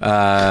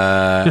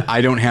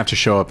 I don't have to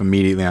show up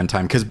immediately on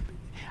time because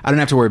I don't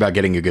have to worry about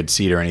getting a good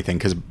seat or anything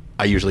because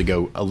I usually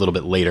go a little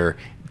bit later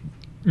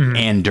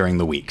and during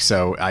the week.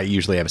 So I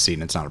usually have a seat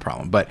and it's not a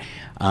problem. But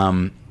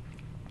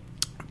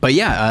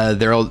yeah,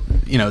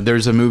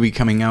 there's a movie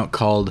coming out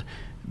called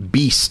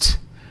Beast.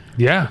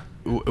 Yeah.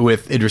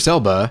 With Idris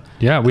Elba.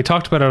 Yeah, we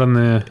talked about it on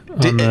the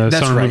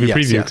summer movie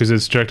preview because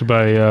it's directed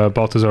by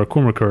Baltazar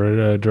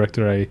Kormákur, a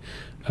director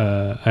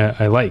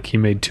I like. He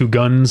made Two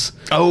Guns.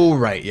 Oh,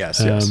 right. Yes.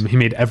 He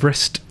made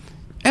Everest,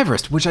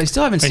 which I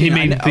still haven't seen.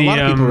 A lot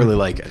of people really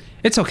like it.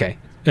 It's okay.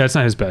 Yeah, it's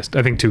not his best.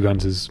 I think Two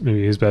Guns is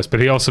maybe his best. But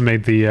he also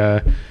made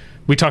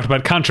we talked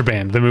about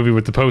Contraband, the movie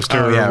with the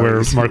poster where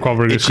Mark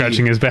Wahlberg is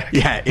scratching his back.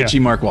 Yeah, itchy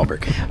Mark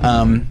Wahlberg.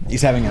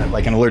 He's having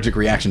an allergic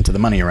reaction to the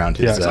money around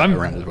his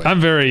around his waist. I'm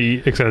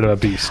very excited about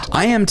Beast.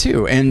 I am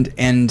too,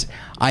 and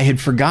I had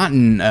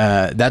forgotten.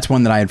 That's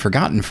one that I had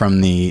forgotten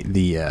from the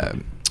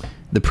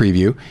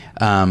preview,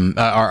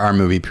 our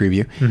movie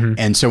preview. Mm-hmm.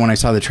 And so when I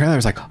saw the trailer, I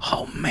was like,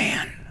 oh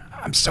man,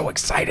 I'm so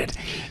excited.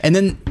 And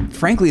then,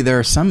 frankly, there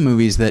are some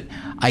movies that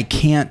I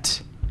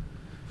can't,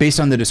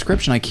 based on the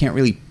description, I can't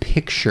really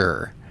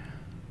picture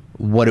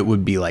what it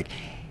would be like.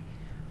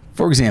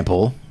 For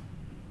example,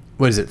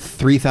 what is it?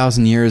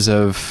 3,000 Years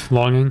of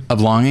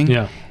Longing.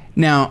 Yeah.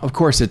 Now, of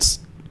course, it's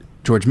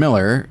George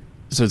Miller,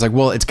 so it's like,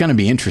 well, it's going to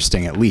be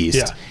interesting at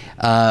least.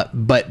 Yeah.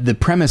 But the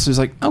premise was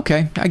like,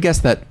 okay, I guess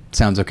that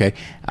sounds okay.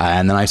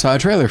 And then I saw a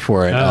trailer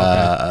for it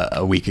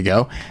a week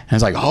ago, and I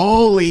was like,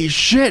 holy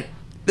shit,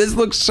 this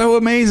looks so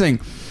amazing.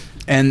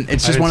 And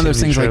it's just one of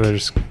those things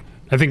trailers. Like,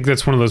 I think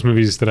that's one of those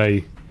movies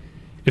that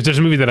if there's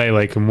a movie that I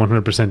like, I'm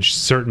 100%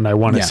 certain I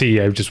want to see,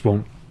 I just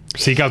won't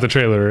seek out the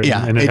trailer.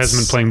 And it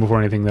hasn't been playing before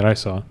anything that I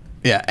saw.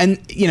 Yeah. And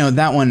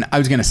that one, I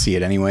was going to see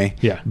it anyway.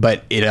 Yeah.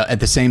 But it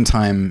at the same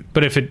time.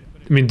 But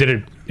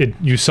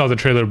you saw the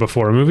trailer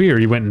before a movie, or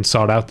you went and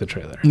sought out the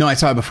trailer? No, I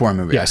saw it before a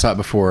movie. Yeah. I saw it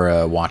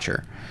before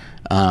Watcher.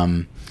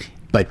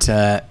 But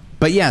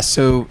yeah,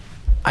 so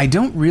I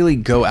don't really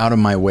go out of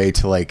my way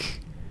to like.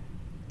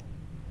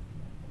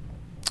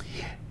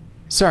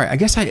 Sorry, I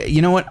guess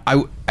you know what?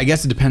 I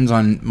guess it depends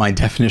on my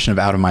definition of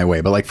out of my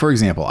way. But like, for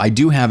example, I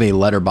do have a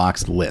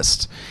Letterboxd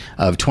list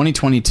of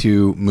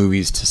 2022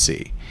 movies to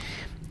see.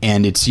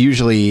 And it's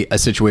usually a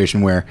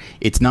situation where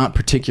it's not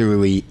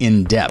particularly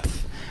in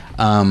depth.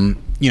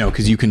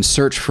 Because you can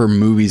search for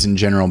movies in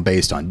general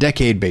based on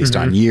decade, based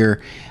on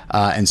year.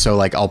 And so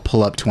like I'll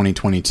pull up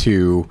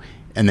 2022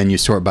 and then you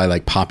sort by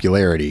like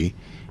popularity.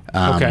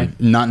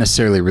 Not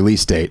necessarily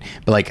release date,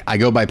 but like I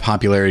go by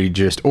popularity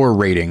or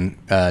rating,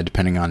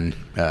 depending on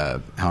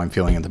how I'm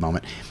feeling at the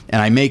moment.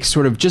 And I make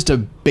sort of just a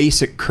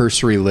basic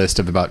cursory list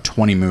of about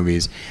 20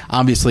 movies.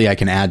 Obviously I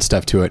can add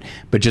stuff to it,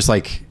 but just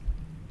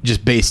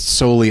based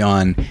solely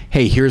on,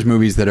 hey, here's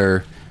movies that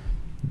are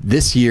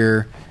this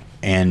year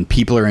and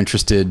people are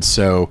interested.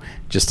 So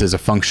just as a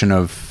function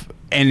of,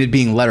 and it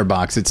being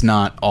Letterboxd, it's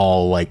not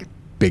all like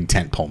big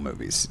tentpole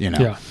movies,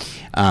 Yeah.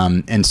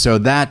 And so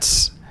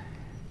that's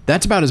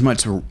about as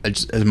much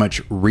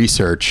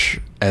research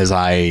as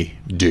I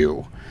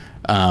do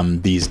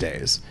these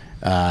days.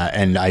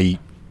 And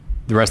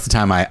the rest of the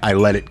time I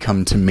let it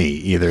come to me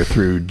either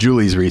through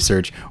Julie's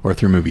research or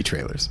through movie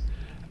trailers.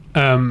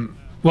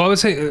 Well, I would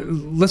say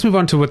let's move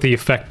on to what the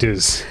effect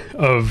is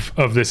of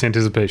this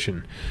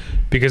anticipation,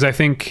 because I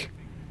think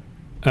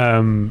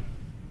I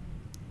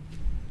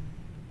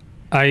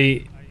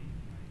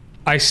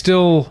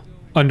still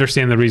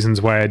understand the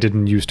reasons why I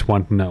didn't used to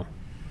want to know.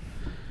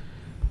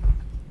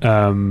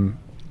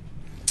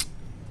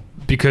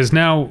 Because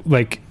now,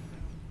 like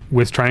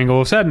with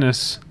Triangle of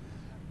Sadness,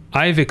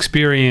 I've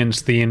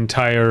experienced the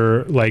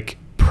entire like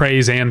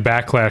praise and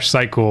backlash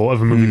cycle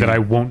of a movie that I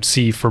won't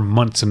see for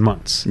months and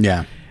months.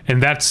 Yeah.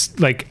 And that's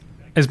like,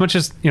 as much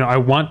as, I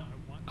want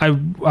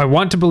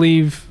to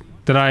believe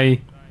that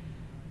I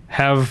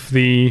have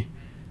the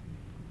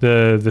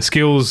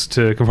skills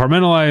to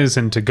compartmentalize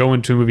and to go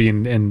into a movie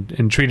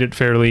and treat it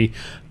fairly.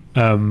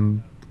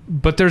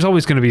 But there's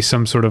always going to be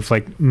some sort of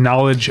like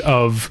knowledge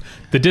of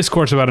the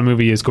discourse about a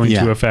movie is going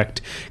to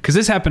affect, because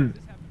this happened.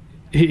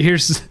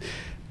 Here's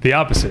the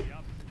opposite.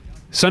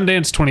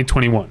 Sundance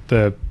 2021,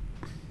 the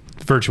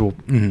virtual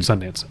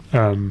Sundance,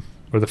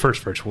 or the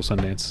first virtual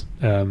Sundance.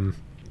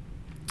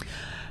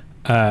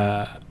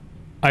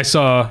 I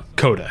saw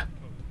Coda.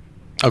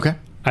 Okay.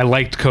 I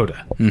liked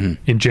Coda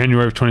in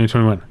January of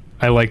 2021.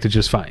 I liked it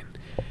just fine.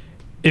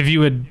 If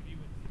you had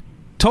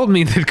told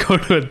me that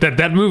Coda,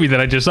 that movie that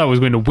I just saw was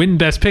going to win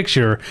Best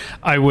Picture,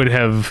 I would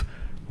have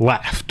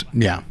laughed.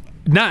 Yeah.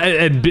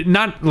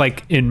 Not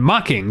like in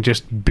mocking,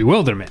 just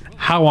bewilderment.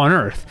 How on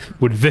earth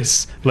would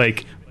this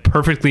like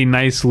perfectly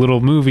nice little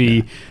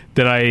movie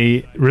that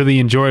I really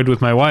enjoyed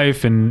with my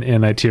wife and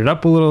I teared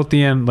up a little at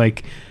the end,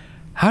 like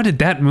how did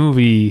that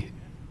movie,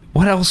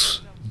 what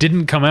else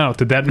didn't come out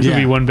that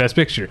movie won Best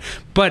Picture?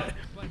 But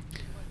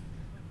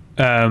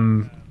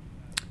then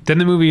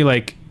the movie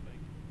like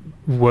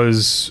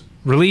was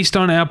released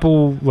on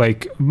Apple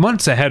like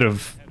months ahead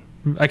of,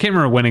 I can't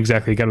remember when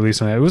exactly it got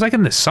released on that. It was like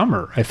in the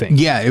summer, I think.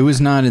 Yeah, it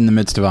was not in the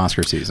midst of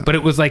Oscar season. But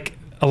it was like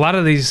a lot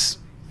of these,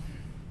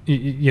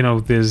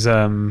 there's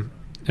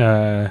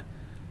I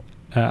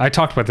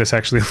talked about this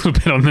actually a little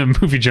bit on the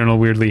Movie Journal,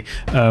 weirdly,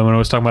 when I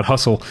was talking about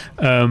Hustle.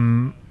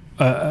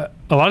 A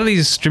lot of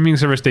these streaming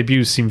service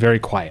debuts seem very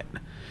quiet.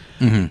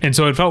 And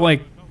so it felt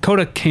like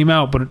Coda came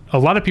out, but a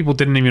lot of people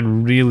didn't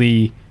even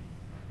really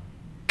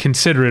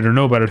consider it or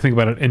know about it or think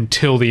about it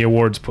until the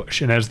awards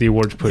push, and as the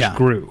awards push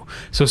grew.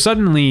 So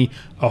suddenly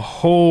a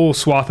whole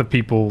swath of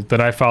people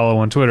that I follow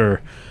on Twitter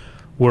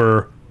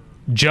were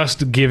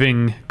just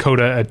giving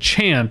Coda a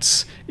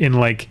chance in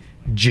like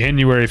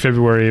January,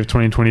 February of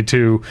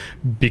 2022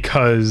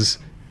 because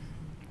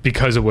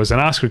it was an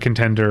Oscar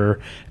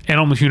contender, and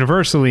almost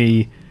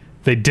universally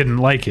they didn't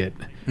like it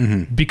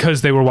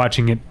because they were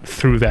watching it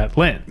through that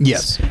lens.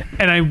 Yes.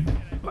 And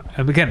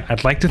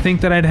I'd like to think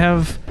that I'd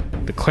have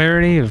the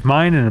clarity of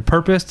mind and a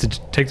purpose to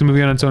take the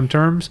movie on its own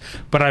terms,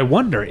 but I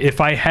wonder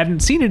if I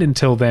hadn't seen it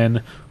until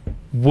then,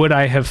 would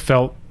I have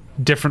felt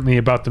differently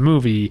about the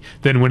movie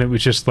than when it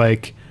was just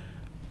like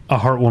a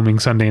heartwarming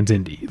Sundance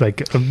indie,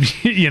 like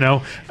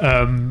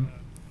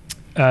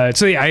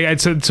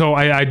So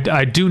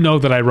I do know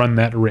that I run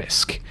that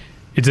risk.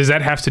 Does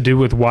that have to do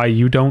with why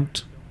you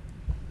don't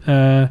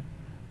read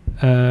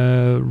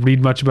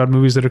much about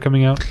movies that are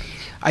coming out?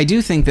 I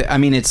do think that, I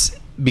mean, it's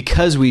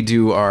because we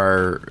do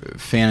our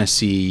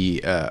fantasy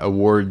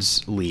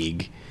awards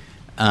league,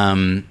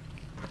 that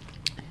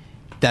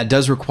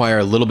does require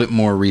a little bit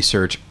more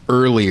research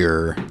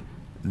earlier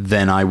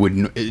than I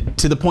would,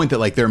 to the point that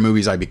like there are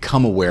movies I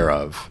become aware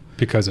of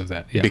because of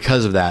that. Yeah.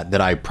 Because of that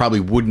I probably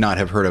would not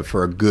have heard of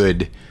for a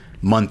good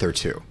month or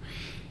two.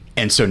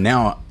 And so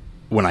now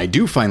when I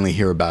do finally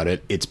hear about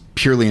it, it's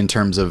purely in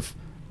terms of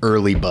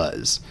early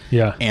buzz.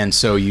 Yeah. And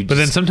so But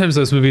then sometimes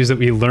those movies that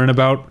we learn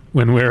about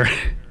when we're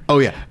oh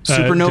yeah,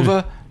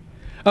 Supernova.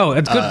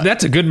 That's good.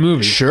 That's a good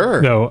movie.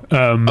 Sure. No.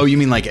 You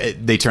mean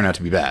like they turn out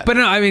to be bad? But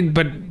no, I mean,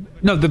 but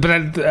No, but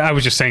I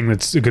was just saying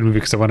that's a good movie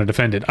because I want to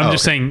defend it. I'm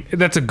just saying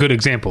that's a good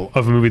example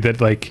of a movie that,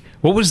 like,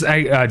 what was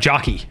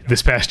Jockey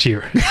this past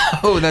year?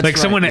 Oh, that's like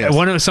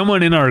right,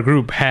 someone in our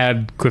group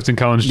had Clifton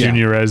Collins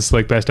Jr. as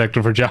like best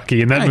actor for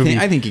Jockey, and that movie.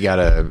 I think he got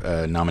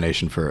a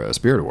nomination for a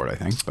Spirit Award. I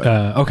think, but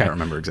okay, I don't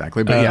remember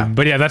exactly,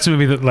 but yeah, that's a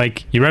movie that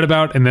like you read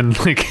about, and then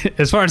like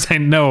as far as I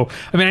know,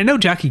 I know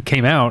Jockey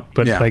came out,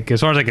 but like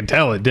as far as I can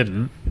tell, it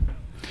didn't.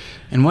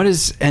 And what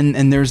is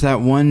and there's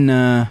that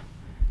one.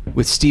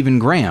 With Stephen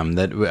Graham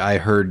that I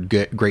heard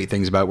great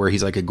things about, where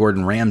he's like a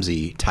Gordon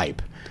Ramsay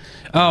type.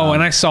 Oh,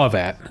 and I saw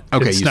that.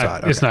 Okay, saw it.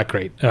 Okay. It's not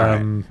great. I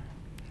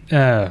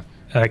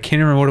can't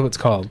remember what it's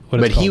called.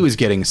 But he was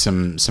getting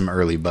some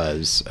early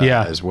buzz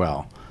as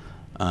well.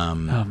 Oh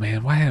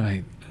man, why am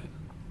I?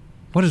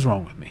 What is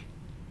wrong with me?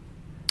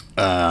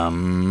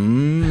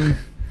 I'm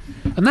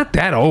not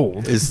that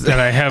old.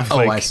 That I have.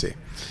 I see.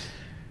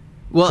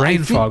 Well,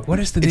 brain fog. What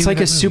is the name? It's like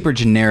of a super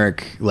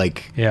generic,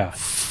 like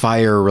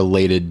fire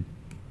related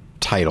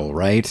title,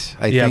 right?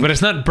 I think. But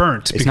it's not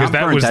Burnt because not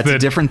that Burnt. was That's a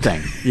different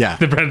thing. Yeah,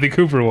 the Bradley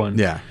Cooper one.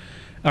 Yeah.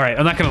 All right,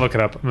 I'm not going to look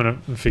it up. I'm going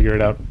to figure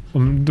it out.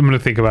 I'm going to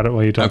think about it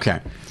while you talk.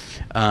 Okay.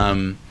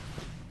 But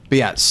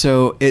yeah,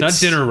 so it's not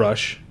Dinner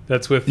Rush.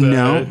 That's with Danny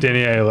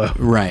Aiello.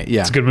 Right.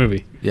 Yeah, it's a good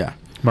movie. Yeah,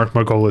 Mark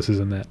Margolis is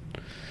in that.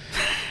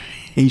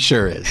 He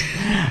sure is.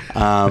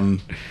 But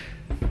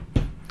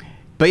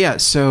yeah,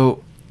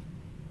 so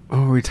what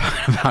were we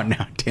talking about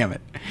now? Damn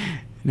it!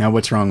 Now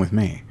what's wrong with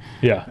me?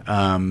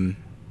 Yeah.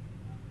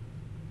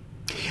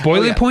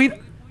 Boiling Point?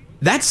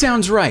 That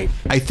sounds right.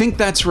 I think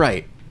that's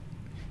right.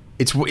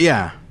 It's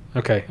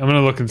Okay, I'm going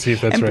to look and see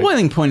if that's right. And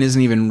Boiling Point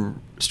isn't even,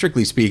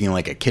 strictly speaking,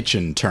 like a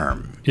kitchen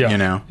term. Yeah. You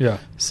know? Yeah.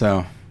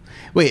 So,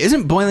 wait,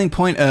 isn't Boiling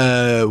Point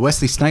a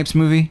Wesley Snipes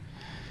movie?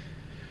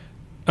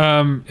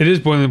 It is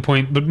Boiling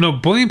Point, but no,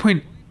 Boiling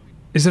Point,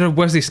 is it a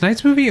Wesley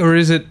Snipes movie or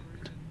is it...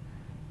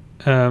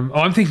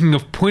 I'm thinking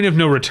of Point of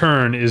No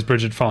Return is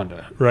Bridget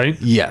Fonda, right?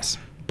 Yes.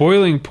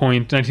 Boiling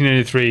Point,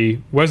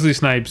 1993, Wesley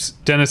Snipes,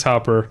 Dennis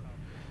Hopper,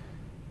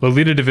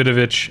 Lolita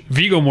Davidovich,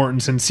 Viggo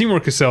Mortensen, Seymour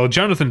Cassel,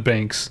 Jonathan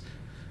Banks.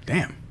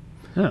 Damn.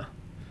 Yeah.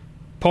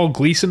 Paul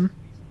Gleason.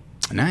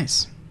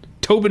 Nice.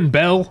 Tobin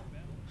Bell.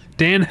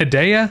 Dan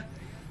Hedaya.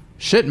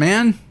 Shit,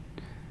 man.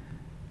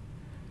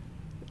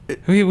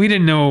 We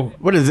didn't know.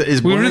 What is it? Is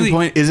Boiling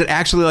Point? Is it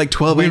actually like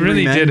 12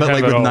 Angry Men, but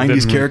like with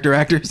 90s character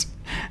actors?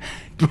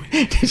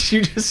 Did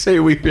you just say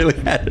we really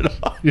had it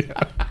all?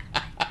 Yeah.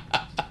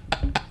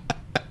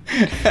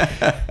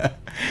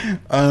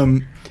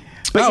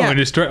 And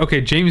it's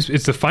James.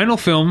 It's the final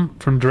film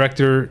from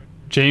director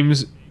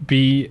James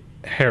B.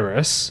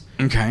 Harris.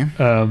 Okay.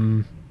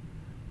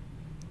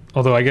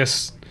 Although I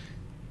guess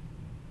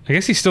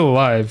he's still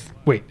alive.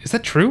 Wait, is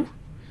that true?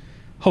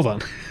 Hold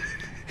on.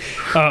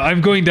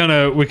 I'm going down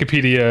a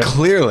Wikipedia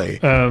clearly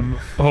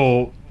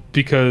hole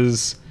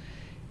because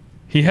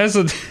he has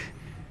a.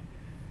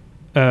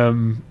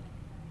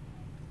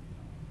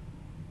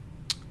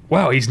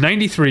 Wow, he's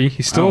 93.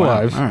 He's still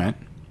alive. All right.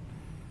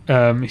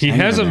 He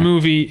has a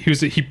movie.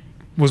 He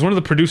was one of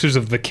the producers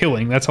of The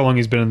Killing. That's how long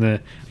he's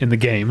been in the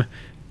game.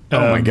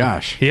 Oh my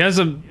gosh. He has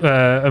a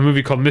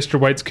movie called Mr.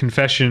 White's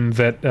Confession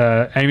that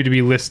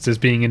IMDb lists as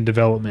being in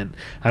development.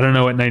 I don't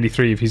know at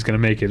 93 if he's going to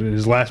make it.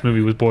 His last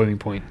movie was Boiling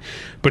Point.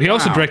 But he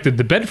also directed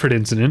The Bedford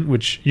Incident,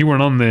 which you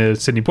weren't on the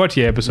Sidney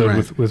Poitier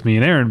episode with me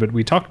and Aaron, but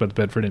we talked about The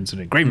Bedford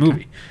Incident. Great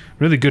movie.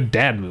 Really good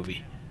dad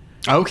movie.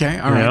 Okay.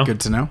 All right.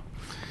 Good to know.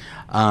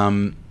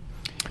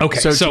 Okay,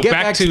 so to get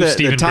back to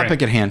the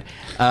topic at hand.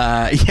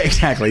 Yeah,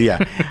 exactly.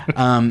 Yeah.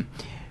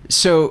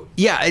 So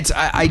yeah,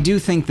 I do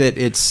think that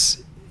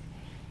it's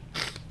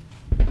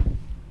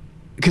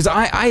because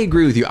I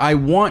agree with you. I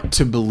want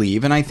to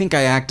believe, and I think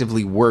I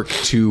actively work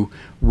to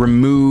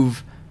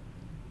remove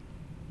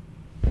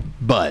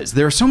buzz.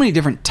 There are so many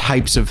different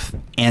types of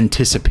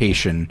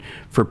anticipation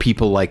for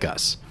people like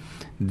us.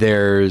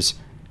 There's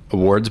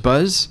awards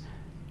buzz.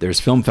 There's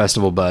film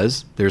festival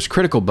buzz. There's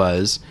critical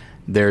buzz.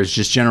 There's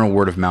just general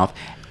word of mouth.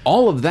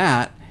 All of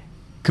that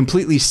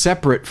completely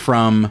separate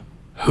from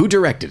who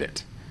directed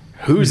it,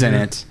 who's in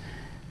it.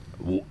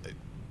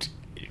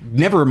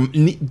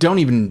 Don't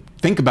even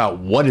think about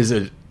what is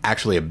it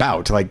actually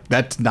about. Like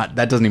that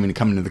doesn't even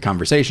come into the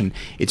conversation.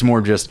 It's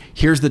more just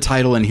here's the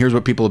title and here's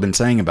what people have been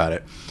saying about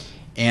it.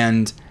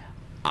 And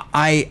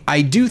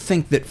I do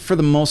think that for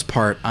the most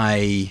part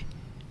I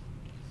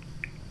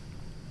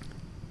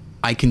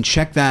can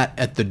check that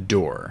at the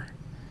door.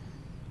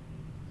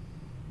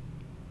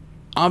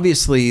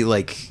 Obviously,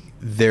 like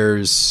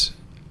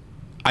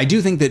I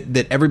do think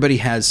that everybody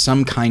has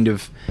some kind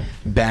of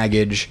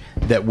baggage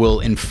that will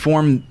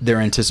inform their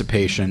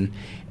anticipation,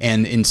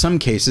 and in some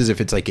cases, if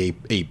it's like a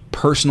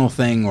personal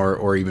thing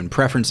or even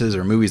preferences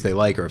or movies they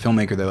like or a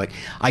filmmaker they like,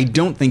 I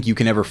don't think you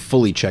can ever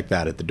fully check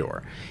that at the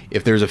door.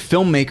 If there's a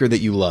filmmaker that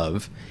you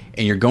love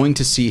and you're going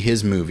to see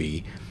his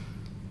movie,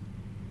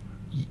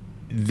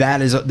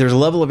 there's a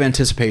level of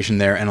anticipation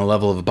there and a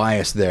level of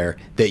bias there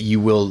that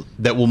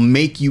will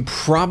make you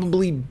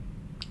probably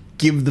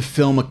give the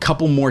film a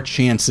couple more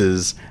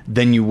chances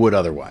than you would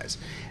otherwise.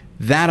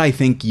 that I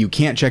think you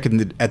can't check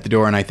at the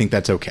door, and I think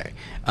that's okay.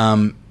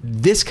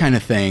 This kind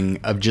of thing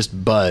of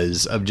just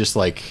buzz, of just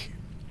like,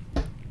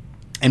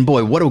 and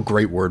boy, what a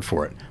great word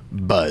for it.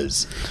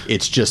 Buzz.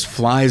 It's just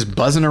flies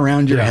buzzing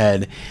around your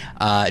head,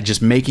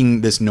 just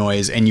making this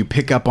noise, and you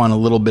pick up on a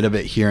little bit of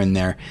it here and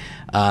there.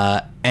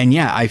 And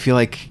yeah, I feel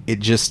like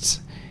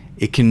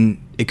it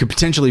could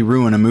potentially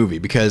ruin a movie,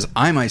 because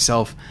I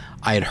myself,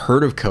 I had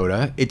heard of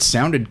Coda. It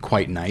sounded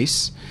quite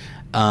nice.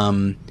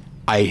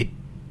 I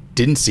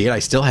didn't see it. I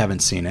still haven't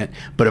seen it.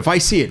 But if I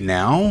see it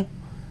now,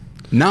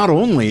 not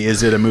only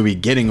is it a movie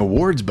getting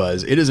awards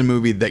buzz, it is a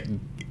movie that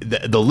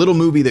the little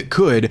movie that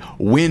could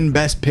win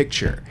Best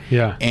Picture.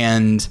 Yeah.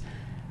 And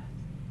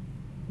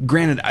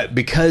granted,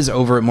 because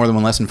over at More Than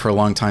One Lesson for a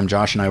long time,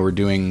 Josh and I were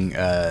doing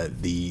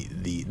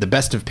the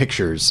Best of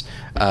Pictures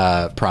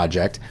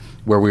project,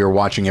 where we were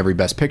watching every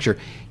Best Picture.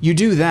 You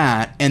do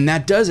that, and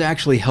that does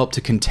actually help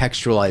to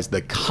contextualize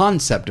the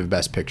concept of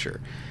Best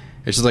Picture.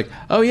 It's just like,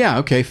 oh yeah,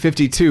 okay,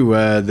 52,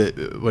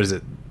 what is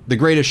it? The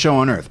Greatest Show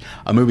on Earth.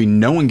 A movie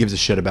no one gives a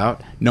shit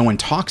about, no one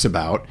talks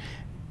about,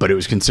 but it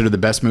was considered the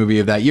best movie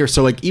of that year.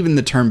 So like, even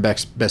the term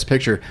Best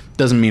Picture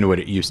doesn't mean what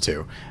it used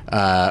to,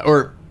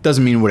 or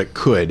doesn't mean what it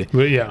could.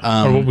 Well,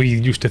 yeah, or what we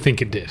used to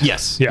think it did.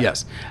 Yes, yeah.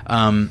 Yes.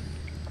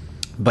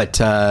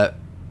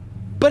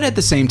 But at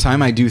the same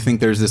time, I do think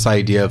there's this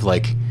idea of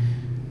like,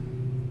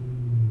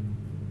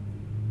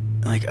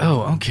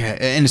 oh, okay.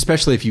 And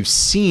especially if you've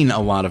seen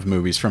a lot of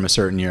movies from a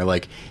certain year,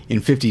 like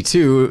in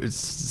 52,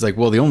 it's like,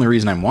 well, the only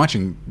reason I'm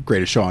watching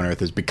Greatest Show on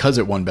Earth is because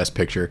it won Best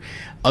Picture.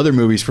 Other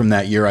movies from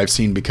that year I've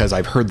seen because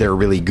I've heard they're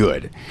really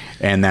good,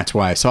 and that's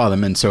why I saw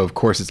them. And so, of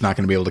course, it's not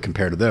going to be able to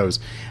compare to those.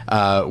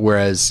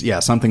 Whereas, yeah,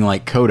 something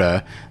like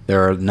Coda,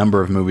 there are a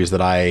number of movies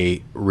that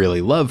I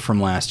really love from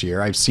last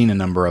year. I've seen a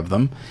number of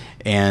them.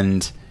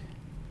 And,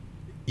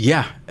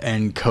 yeah,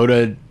 and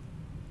Coda...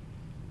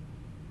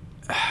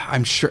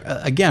 I'm sure.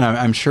 Again,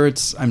 I'm sure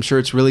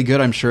it's really good.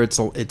 I'm sure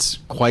it's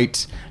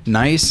quite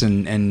nice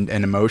and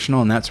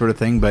emotional and that sort of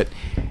thing. But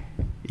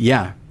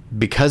yeah,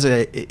 because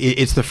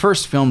it's the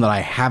first film that I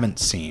haven't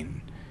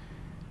seen,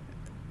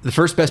 the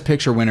first Best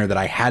Picture winner that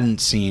I hadn't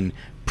seen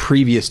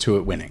previous to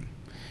it winning,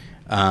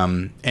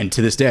 and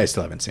to this day I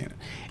still haven't seen it.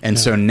 And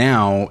so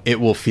now it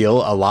will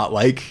feel a lot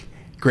like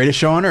Greatest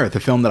Show on Earth, a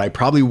film that I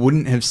probably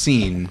wouldn't have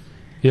seen.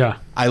 Yeah,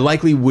 I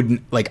likely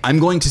wouldn't. Like, I'm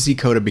going to see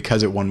Coda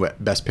because it won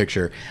Best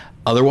Picture.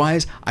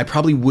 Otherwise, I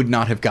probably would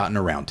not have gotten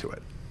around to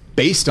it,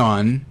 based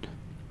on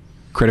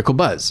critical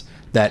buzz.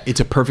 That it's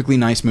a perfectly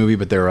nice movie,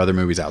 but there are other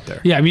movies out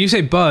there. Yeah, I mean, you say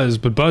buzz,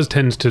 but buzz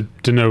tends to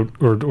denote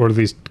or at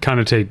least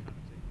connotate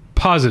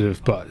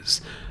positive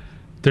buzz.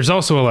 There's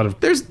also a lot of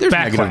there's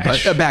backlash. Negative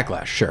buzz,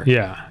 backlash, sure.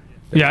 Yeah,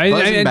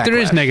 yeah. There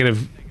is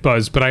negative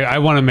buzz, but I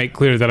want to make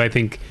clear that I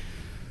think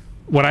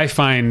what I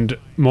find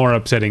more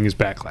upsetting is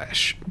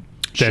backlash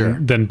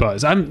than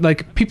buzz. I'm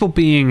like, people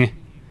being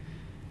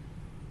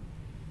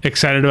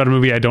excited about a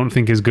movie I don't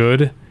think is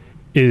good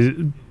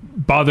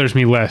bothers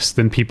me less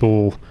than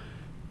people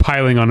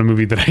piling on a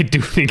movie that I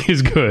do think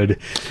is good,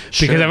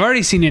 because I've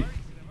already seen it,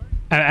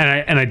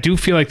 and I do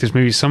feel like there's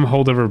maybe some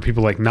holdover of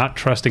people like not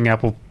trusting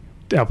Apple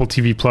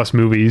TV Plus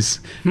movies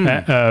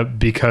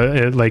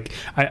because like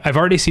I've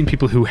already seen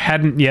people who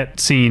hadn't yet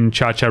seen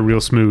Cha-Cha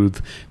Real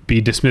Smooth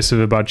be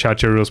dismissive about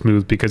Cha-Cha Real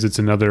Smooth because it's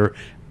another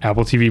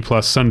Apple TV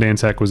Plus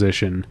Sundance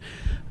acquisition.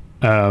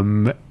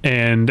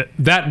 And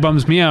that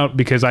bums me out,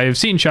 because I have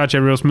seen Cha-Cha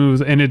Real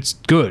Smooth and it's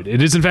good.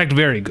 It is in fact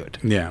very good.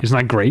 Yeah. It's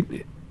not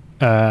great.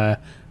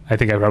 I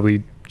think I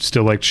probably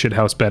still liked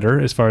Shithouse better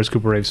as far as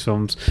Cooper Rave's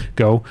films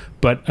go.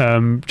 But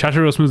Cha-Cha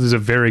Real Smooth is a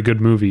very good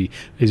movie.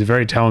 He's a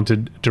very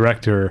talented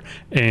director,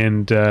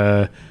 and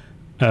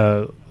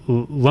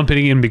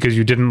lumping it in because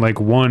you didn't like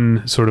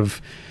one sort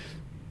of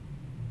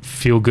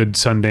feel-good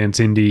Sundance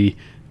indie,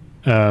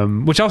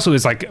 which also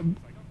is like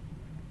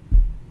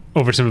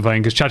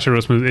oversimplifying, because Cha-Cha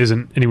Real Smooth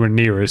isn't anywhere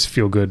near as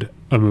feel good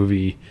a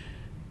movie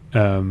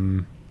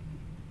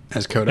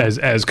as Coda.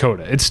 As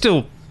Coda. It's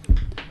still,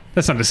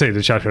 that's not to say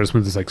that Cha-Cha Real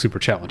Smooth is like super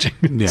challenging.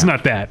 It's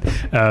not that.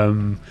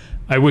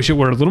 I wish it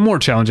were a little more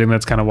challenging.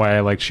 That's kind of why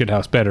I like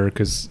Shithouse better,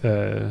 because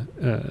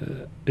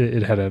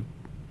it had a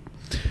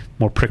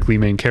more prickly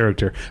main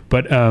character.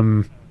 But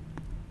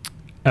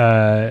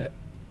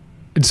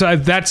so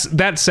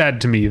that's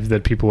sad to me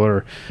that people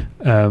are.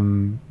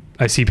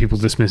 I see people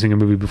dismissing a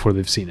movie before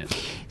they've seen it.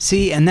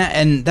 See, and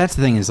that's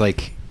the thing, is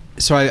like,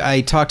 so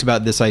I talked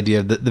about this idea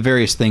of the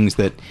various things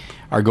that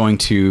are going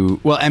to,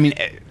 well, I mean,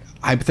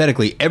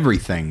 hypothetically,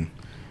 everything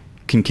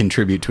can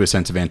contribute to a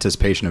sense of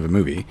anticipation of a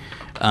movie.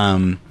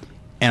 And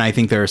I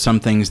think there are some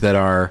things that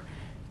are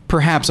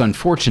perhaps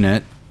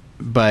unfortunate,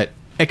 but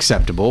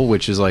acceptable,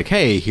 which is like,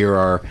 hey, here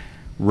are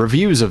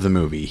reviews of the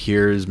movie.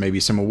 Here's maybe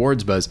some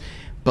awards buzz.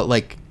 But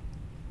like,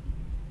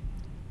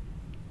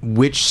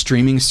 which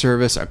streaming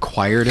service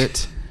acquired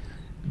it,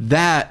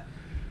 that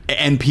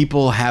and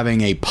people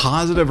having a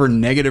positive or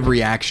negative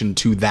reaction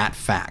to that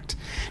fact.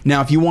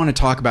 Now, if you want to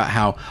talk about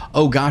how,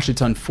 oh gosh,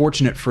 it's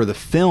unfortunate for the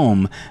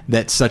film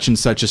that such and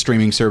such a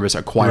streaming service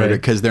acquired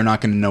it because they're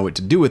not going to know what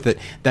to do with it,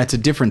 that's a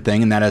different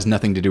thing, and that has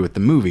nothing to do with the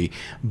movie.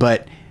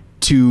 But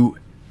to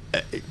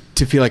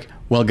feel like,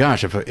 well,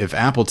 gosh, if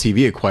Apple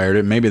TV acquired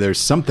it, maybe there's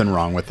something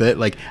wrong with it.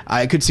 Like,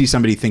 I could see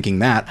somebody thinking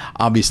that.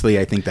 Obviously,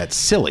 I think that's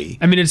silly.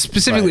 I mean, it's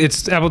specifically,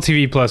 it's Apple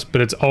TV Plus,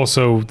 but it's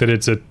also that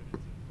it's a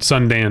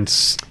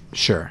Sundance.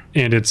 Sure.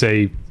 And it's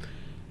I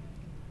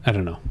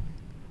don't know.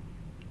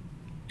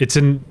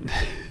 I'm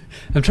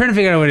trying to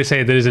figure out a way to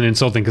say it that isn't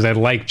insulting, because I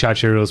like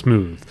Cha-Cha Real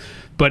Smooth,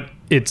 but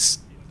it's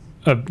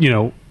a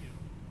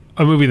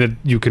movie that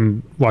you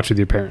can watch with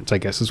your parents, I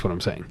guess is what I'm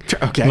saying.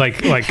 Okay.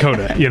 Like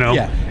Coda,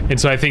 Yeah. And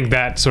so I think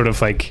that sort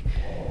of like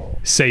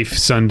safe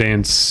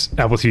Sundance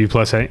Apple TV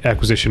Plus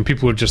acquisition,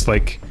 people are just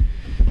like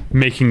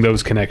making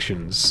those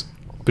connections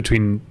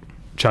between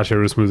Cha-Cha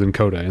Real Smooth and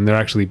Coda, and they're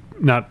actually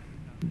not.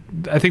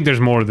 I think there's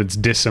more that's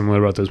dissimilar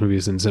about those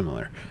movies than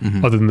similar,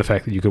 other than the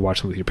fact that you could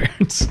watch them with your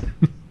parents.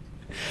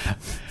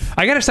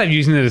 I gotta stop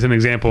using that as an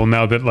example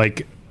now that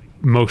like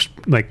most,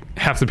 like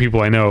half the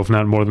people I know, if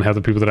not more than half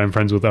the people that I'm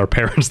friends with, are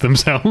parents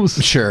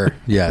themselves. Sure.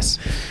 Yes.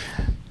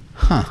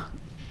 Huh.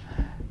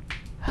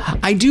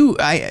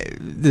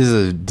 This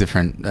is a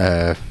different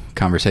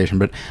conversation,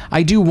 but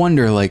I do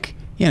wonder, like,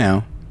 you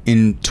know,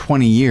 in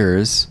 20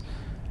 years,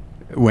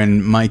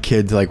 when my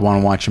kids like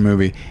want to watch a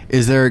movie,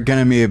 is there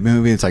gonna be a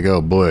movie that's like,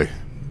 oh boy,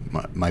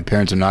 my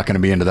parents are not gonna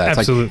be into that?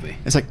 Absolutely.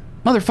 It's like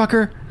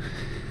motherfucker.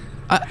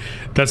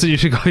 That's what you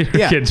should call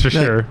your kids for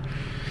sure.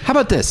 How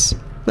about this?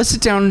 Let's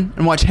sit down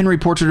and watch Henry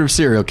Portrait of a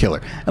Serial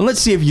Killer, and let's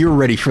see if you're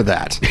ready for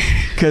that,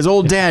 because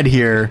old dad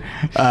here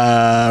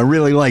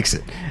really likes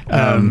it.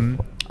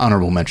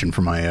 Honorable mention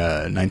for my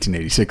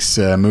 1986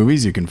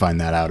 movies. You can find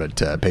that out at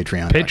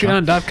Patreon.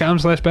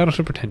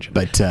 Patreon.com/Battleship Retention.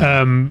 But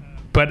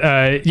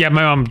yeah,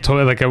 my mom told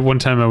me, like, at one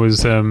time I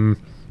was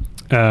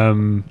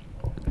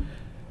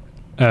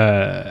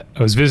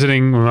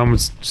visiting. My mom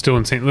was still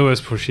in St.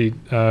 Louis before she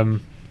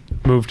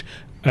moved,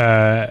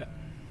 and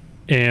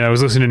I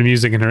was listening to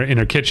music in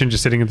her kitchen,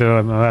 just sitting at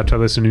the laptop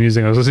listening to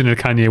music. I was listening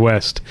to Kanye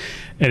West,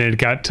 and it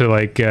got to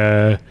like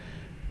the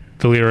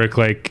lyric,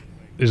 like,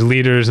 there's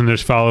leaders and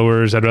there's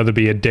followers. I'd rather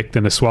be a dick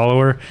than a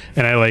swallower.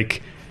 And I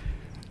like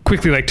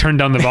quickly like turned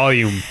down the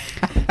volume,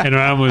 and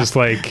my mom was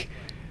like,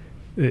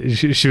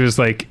 she was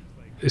like,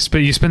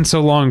 you spend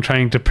so long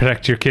trying to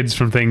protect your kids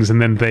from things,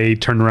 and then they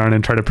turn around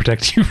and try to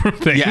protect you from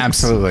things. Yeah,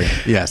 absolutely.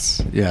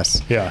 Yes.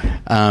 Yeah.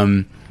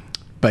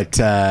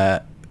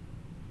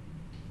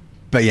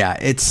 But yeah,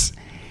 it's.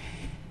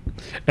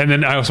 And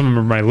then I also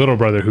remember my little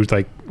brother, who's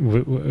like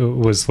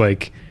was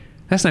like,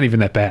 that's not even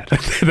that bad.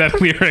 That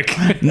lyric.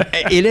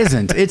 It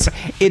isn't.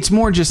 It's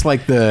more just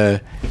like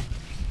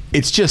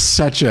it's just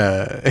such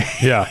a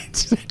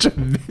it's such a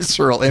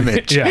visceral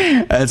image.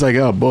 Yeah. It's like,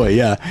 oh boy,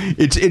 yeah.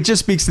 It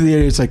just speaks to the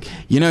idea. It's like,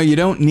 you know, you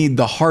don't need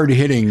the hard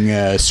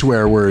hitting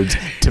swear words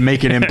to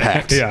make an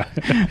impact. Yeah.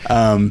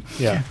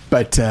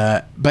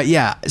 But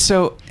yeah.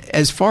 So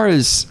as far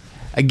as,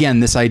 again,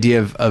 this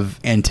idea of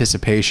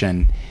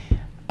anticipation,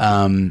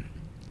 do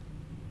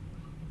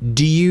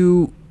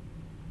you?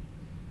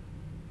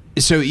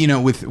 So, you know,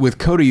 with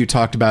Coda, you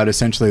talked about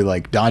essentially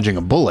like dodging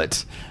a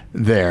bullet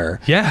there.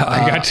 Yeah,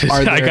 I got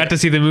to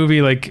see the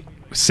movie like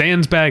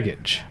sans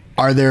baggage.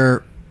 Are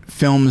there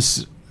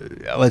films,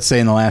 let's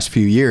say in the last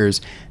few years,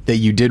 that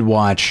you did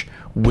watch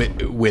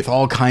with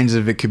all kinds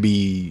of, it could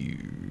be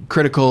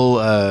critical,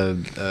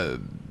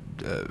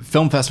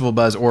 film festival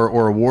buzz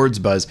or awards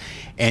buzz,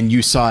 and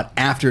you saw it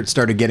after it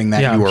started getting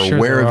that, you were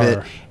aware of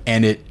it,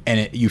 and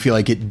it you feel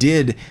like it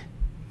did,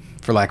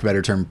 for lack of a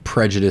better term,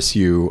 prejudice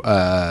you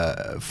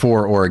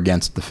for or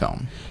against the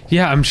film?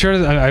 Yeah, I'm sure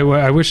that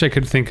I wish I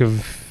could think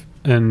of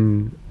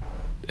an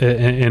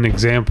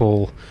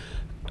example,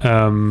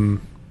 and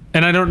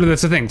I don't know.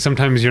 That's the thing.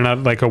 Sometimes you're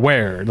not like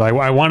aware. Like,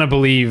 I want to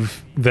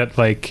believe that,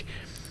 like,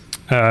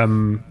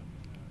 for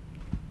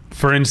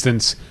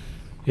instance,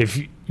 if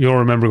you'll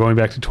remember going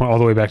back to all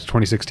the way back to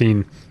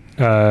 2016,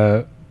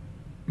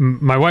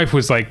 my wife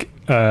was like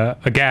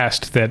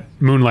aghast that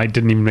Moonlight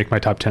didn't even make my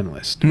top 10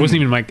 list. It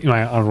wasn't even my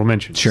honorable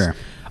mentions. Sure.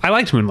 I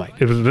liked Moonlight.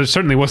 It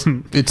certainly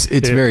wasn't. It's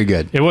very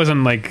good. It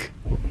wasn't like,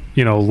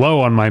 you know,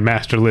 low on my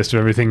master list of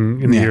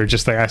everything in the year.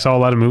 Just like, I saw a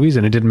lot of movies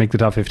and it didn't make the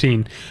top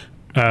 15.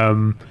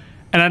 And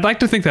I'd like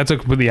to think that's a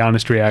completely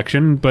honest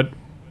reaction, but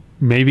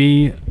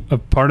maybe a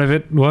part of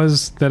it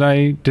was that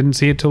I didn't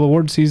see it till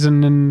award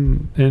season,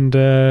 and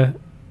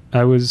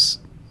I was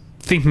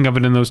thinking of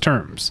it in those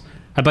terms.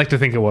 I'd like to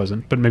think it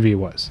wasn't, but maybe it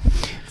was.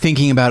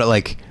 Thinking about it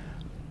like,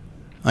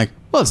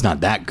 well, it's not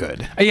that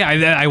good. Yeah,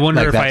 I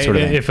wonder like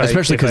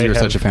especially because you're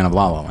such a fan of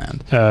La La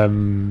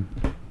Land.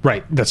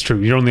 Right, that's true.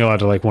 You're only allowed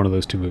to like one of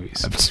those two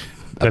movies.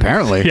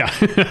 Apparently. Yeah.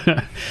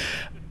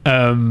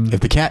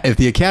 If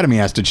the Academy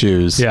has to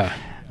choose,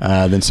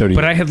 then so do you.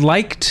 But I had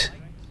liked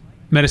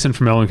Medicine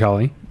for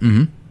Melancholy.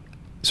 Mm-hmm.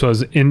 So I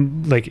was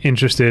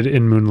interested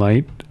in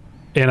Moonlight.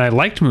 and I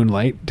liked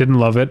Moonlight, didn't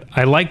love it.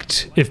 I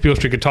liked If Beale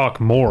Street Could Talk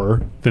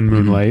more than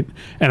Moonlight,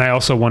 and I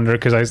also wonder,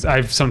 because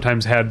I've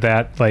sometimes had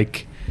that,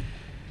 like,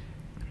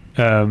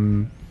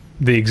 the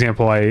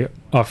example I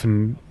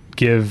often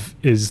give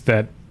is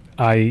that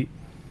I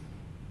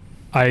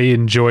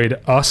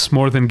enjoyed Us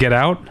more than Get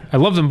Out. I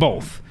love them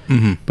both,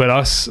 but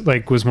Us,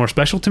 like, was more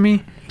special to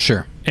me.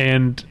 Sure.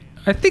 And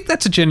I think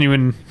that's a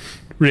genuine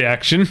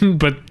reaction,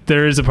 but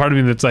there is a part of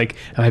me that's like,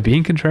 am I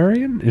being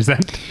contrarian? Is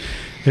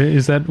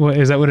that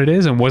what it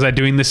is? And was I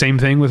doing the same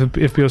thing with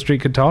If Beale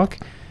Street Could Talk?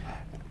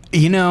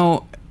 You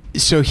know,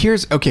 so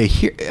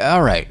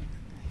all right.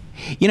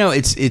 You know,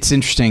 it's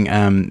interesting.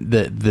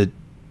 The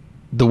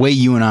way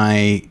you and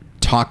I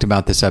talked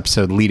about this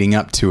episode leading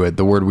up to it,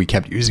 the word we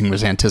kept using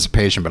was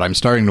anticipation, but I'm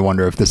starting to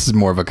wonder if this is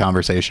more of a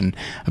conversation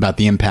about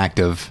the impact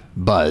of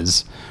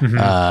buzz.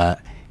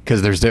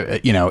 Because there's,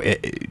 you know,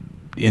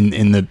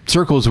 in the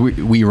circles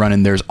we run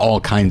in, there's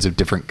all kinds of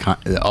different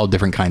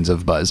kinds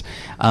of buzz.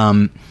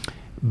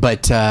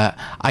 But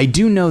I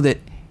do know that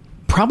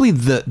probably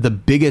the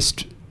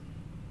biggest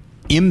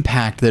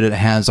impact that it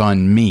has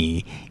on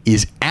me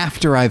is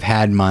after I've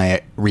had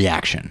my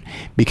reaction,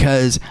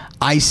 because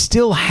I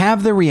still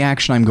have the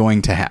reaction I'm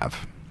going to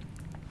have.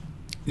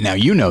 Now,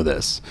 you know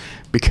this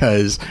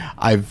because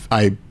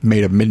I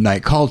made a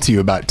midnight call to you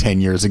about 10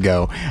 years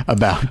ago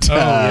about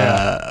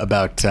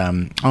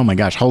oh my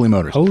gosh, Holy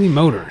Motors. Holy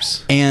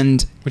Motors.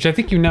 And which I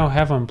think you now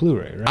have on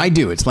Blu-ray, right? I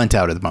do. It's lent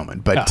out at the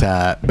moment. But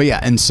yeah,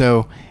 and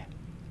so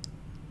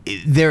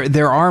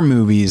there are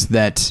movies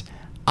that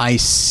I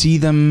see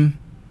them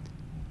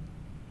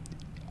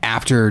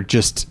after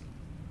just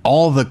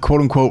all the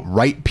quote-unquote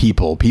right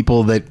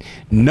people that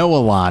know a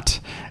lot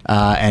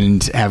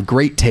and have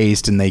great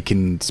taste, and they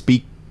can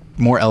speak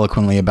more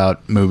eloquently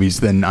about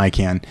movies than I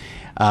can,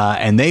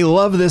 and they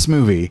love this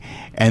movie,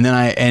 and then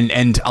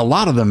and a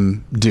lot of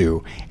them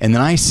do, and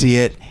then I see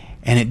it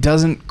and it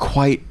doesn't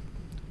quite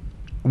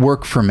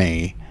work for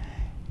me,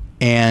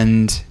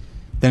 and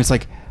then it's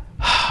like,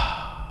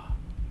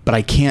 but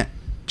I can't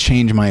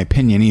change my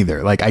opinion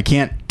either. Like, I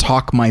can't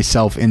talk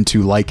myself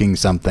into liking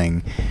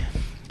something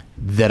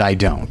that I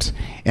don't,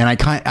 and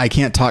I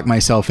can't talk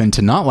myself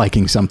into not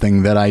liking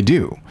something that I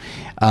do.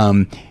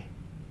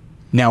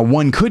 Now,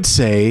 one could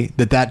say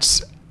that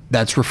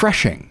that's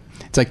refreshing.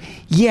 It's like,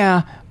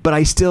 yeah, but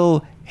I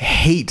still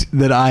hate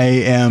that I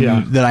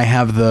am that I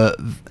have the.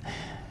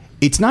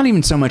 It's not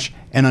even so much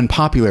an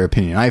unpopular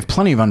opinion. I have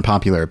plenty of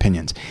unpopular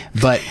opinions,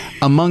 but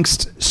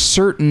amongst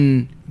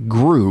certain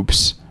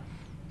groups,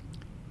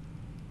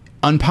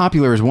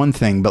 unpopular is one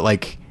thing, but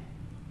like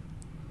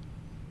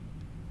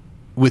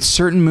with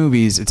certain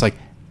movies, it's like,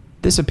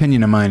 this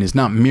opinion of mine is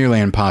not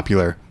merely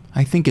unpopular.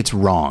 I think it's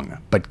wrong,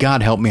 but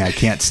God help me, I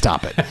can't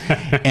stop it.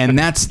 And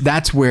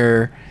that's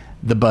where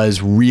the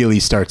buzz really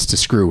starts to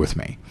screw with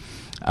me.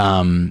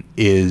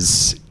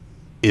 Is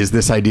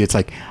this idea? It's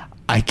like,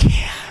 I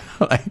can't,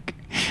 like,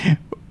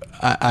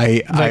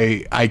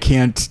 I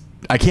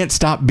can't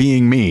stop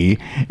being me,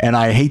 and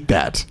I hate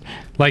that.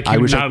 Like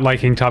you not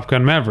liking Top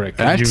Gun Maverick.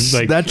 That's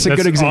a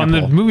good example. On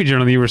the movie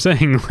journal, you were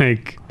saying,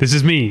 like, this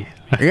is me.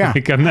 Yeah.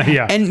 Like, I'm not,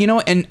 yeah. And you know,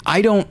 and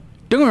don't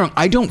get me wrong,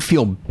 I don't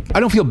feel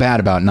bad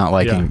about not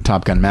liking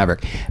Top Gun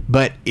Maverick,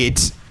 but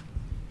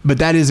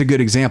that is a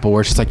good example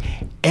where it's just like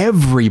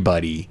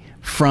everybody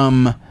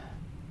from,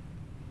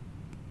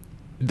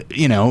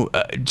 you know,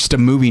 just a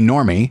movie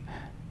normie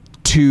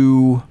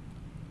to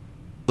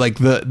like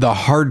the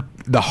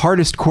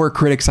hardest core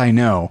critics I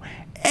know,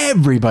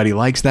 everybody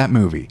likes that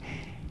movie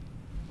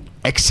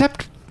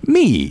except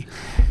me.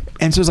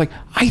 And so it's like,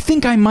 I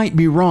think I might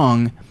be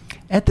wrong.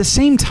 At the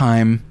same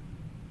time,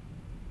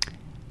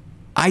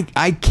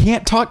 I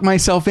can't talk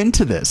myself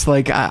into this.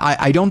 Like,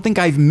 I don't think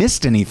I've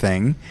missed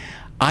anything.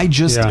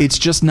 It's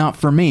just not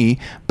for me,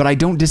 but I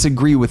don't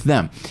disagree with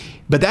them.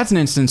 But that's an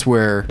instance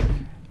where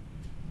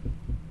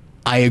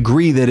I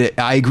agree that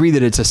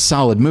it's a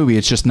solid movie.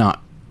 It's just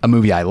not a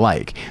movie I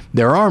like.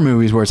 There are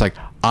movies where it's like,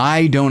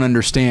 I don't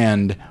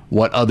understand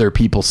what other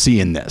people see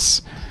in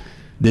this.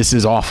 This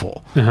is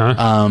awful.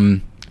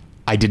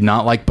 I did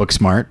not like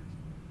Booksmart,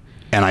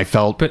 and I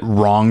felt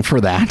wrong for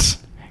that.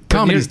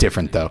 Comedy's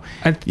different, though.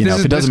 If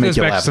it doesn't make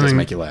you laugh, it doesn't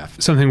make you laugh.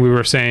 Something we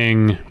were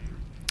saying,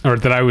 or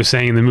that I was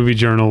saying in the movie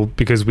journal,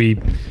 because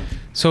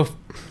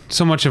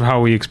so much of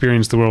how we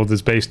experience the world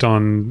is based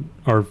on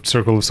our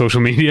circle of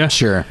social media.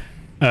 Sure.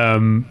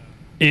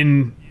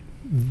 In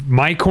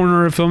my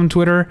corner of film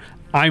Twitter,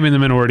 I'm in the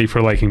minority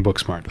for liking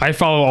Booksmart. I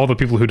follow all the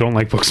people who don't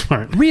like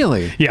Booksmart.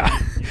 Really? Yeah.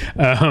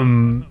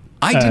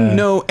 I didn't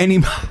know any.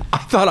 I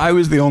thought I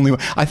was the only one.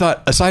 I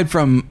thought, aside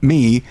from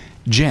me,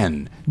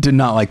 Jen did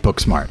not like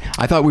Booksmart.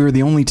 I thought we were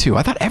the only two.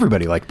 I thought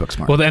everybody liked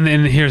Booksmart. Well, and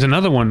here's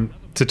another one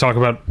to talk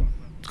about.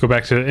 Go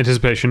back to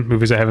anticipation,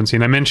 movies I haven't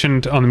seen. I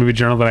mentioned on the movie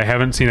journal that I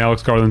haven't seen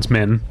Alex Garland's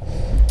Men.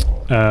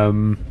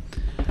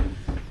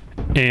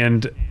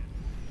 And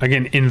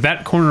again, in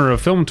that corner of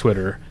film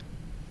Twitter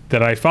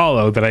that I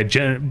follow,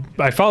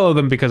 I follow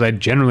them because I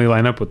generally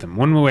line up with them.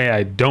 One way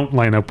I don't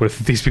line up with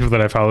these people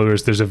that I follow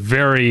is there's a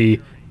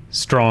very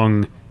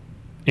strong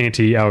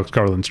anti-Alex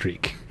Garland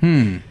streak.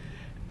 And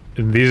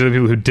these are the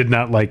people who did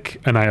not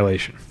like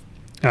Annihilation.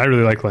 I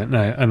really like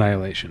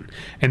Annihilation.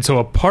 And so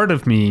a part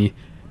of me,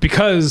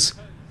 because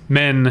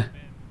Men...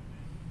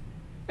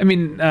 I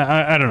mean,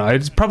 I don't know.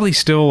 It's probably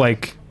still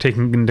like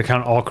taking into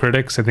account all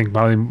critics. I think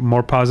probably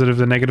more positive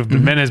than negative. But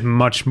Men is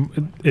much.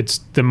 It's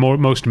the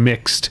most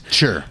mixed.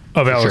 Sure.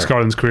 Of Alex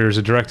Garland's career as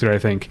a director, I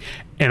think,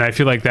 and I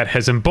feel like that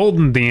has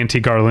emboldened the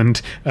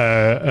anti-Garland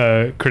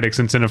critics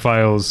and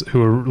cinephiles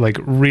who are like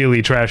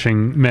really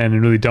trashing Men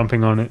and really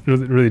dunking on it.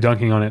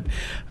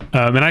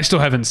 And I still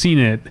haven't seen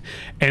it.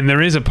 And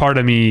there is a part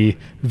of me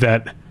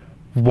that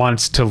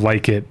wants to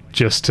like it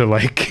just to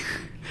like.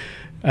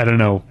 I don't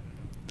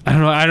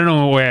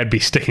know what way I'd be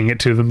sticking it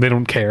to them. They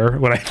don't care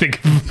what I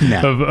think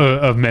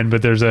of Men,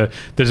 but there's a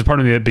part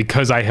of me that,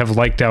 because I have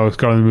liked Alex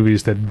Garland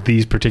movies that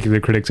these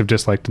particular critics have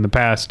disliked in the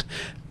past,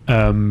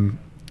 I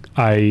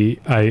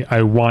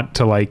want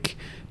to like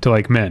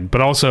Men.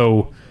 But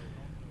also,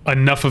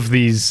 enough of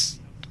these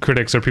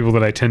critics are people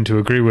that I tend to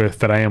agree with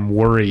that I am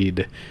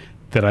worried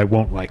that I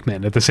won't like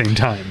Men at the same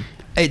time.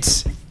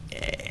 It's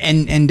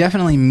and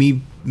definitely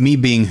me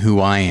being who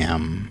I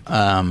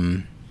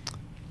am.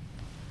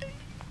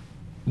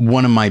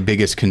 One of my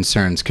biggest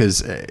concerns,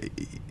 because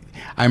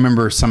I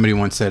remember somebody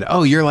once said,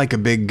 "Oh, you're like a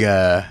big,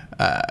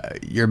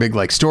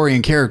 like story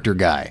and character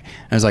guy."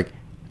 And I was like,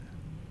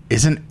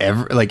 "Isn't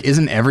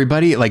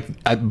everybody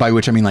like?" By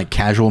which I mean like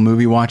casual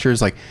movie watchers.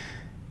 Like,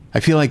 I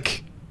feel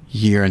like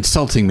you're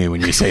insulting me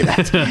when you say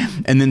that.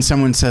 And then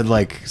someone said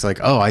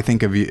 "Oh, I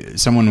think of you."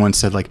 Someone once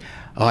said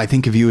 "Oh, I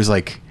think of you as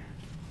like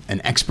an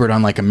expert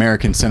on like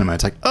American cinema."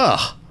 It's like,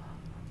 ugh.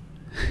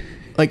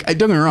 Like,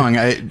 don't get me wrong,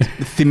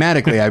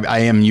 thematically, I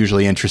am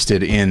usually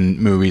interested in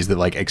movies that,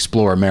 like,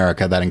 explore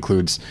America. That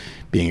includes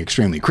being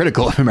extremely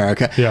critical of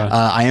America. Yeah.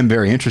 I am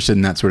very interested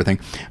in that sort of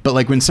thing. But,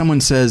 like, when someone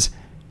says,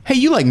 "Hey,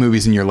 you like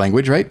movies in your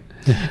language, right?"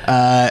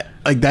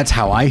 Like, that's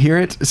how I hear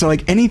it. So,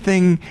 like,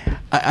 anything,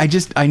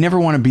 I never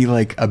want to be,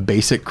 like, a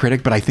basic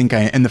critic, but I think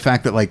and the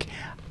fact that, like,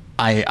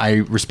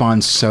 I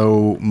respond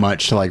so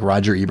much to, like,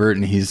 Roger Ebert,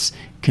 and he's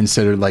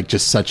considered like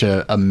just such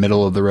a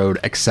middle of the road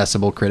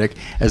accessible critic,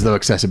 as though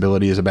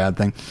accessibility is a bad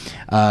thing.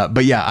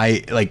 But yeah,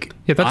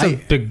 that's a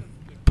big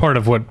part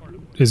of what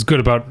is good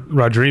about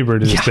Roger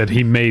Ebert is that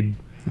he made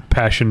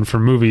passion for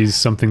movies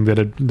something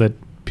that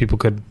people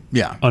could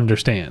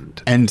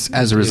understand. And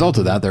as a result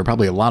of that, there are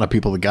probably a lot of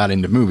people that got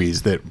into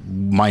movies that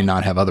might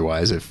not have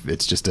otherwise if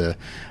it's just a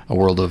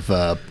world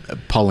of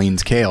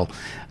Pauline's Kale.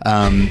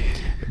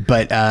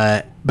 But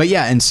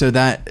yeah, and so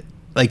that,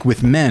 like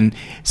with Men,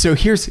 so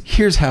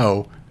here's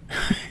how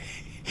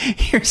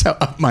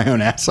up my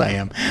own ass I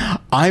am.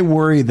 I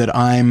worry that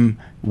I'm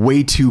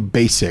way too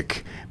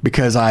basic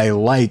because I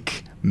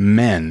like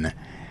Men.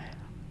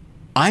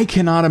 I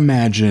cannot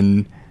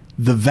imagine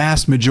the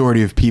vast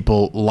majority of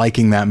people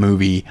liking that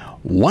movie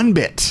one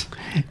bit,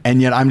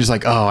 and yet I'm just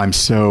like, oh, I'm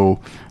so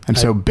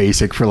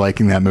basic for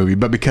liking that movie.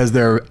 But because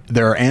there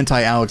are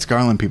anti-Alex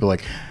Garland people,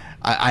 like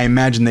I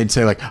imagine they'd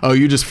say like, oh,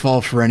 you just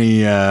fall for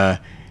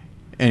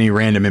any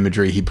random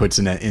imagery he puts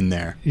in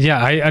there.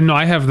 Yeah, I know.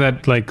 I have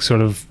that like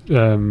sort of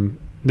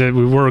that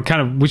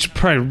we should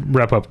probably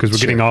wrap up because we're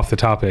getting off the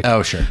topic.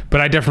 Oh, sure.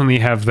 But I definitely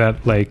have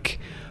that like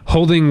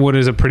holding what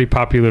is a pretty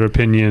popular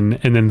opinion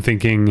and then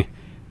thinking,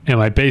 am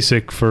I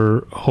basic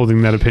for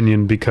holding that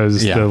opinion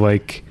because the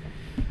like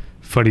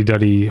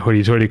fuddy-duddy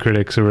hoity-toity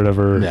critics or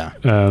whatever.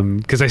 Yeah.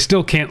 Because I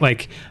still can't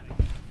like.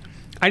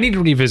 I need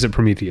to revisit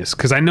Prometheus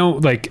because I know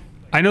that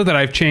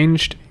I've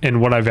changed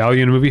and what I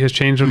value in a movie has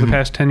changed over the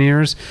past 10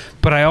 years,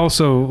 but I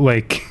also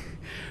like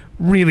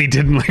really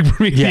didn't like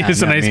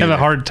Prometheus and I just have a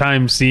hard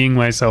time seeing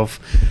myself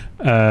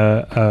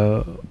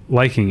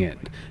liking it.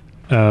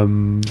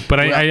 But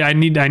I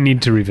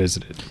need to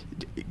revisit it.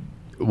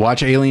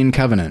 Watch Alien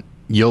Covenant.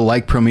 You'll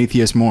like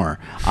Prometheus more.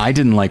 I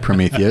didn't like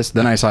Prometheus.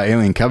 Then I saw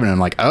Alien Covenant. I'm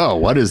like, oh,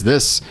 what is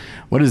this?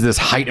 What is this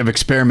height of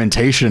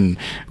experimentation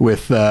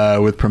with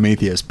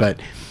Prometheus? But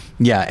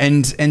yeah,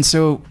 and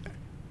so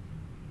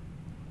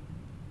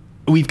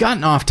we've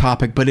gotten off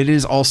topic, but it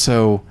is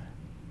also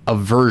a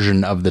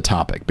version of the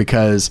topic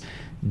because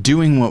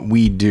doing what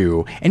we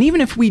do, and even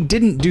if we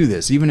didn't do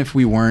this, even if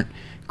we weren't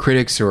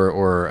critics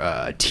or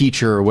a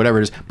teacher or whatever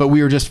it is, but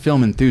we were just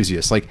film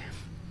enthusiasts, like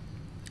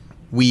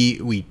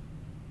we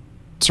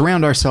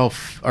surround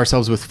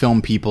ourselves with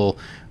film people.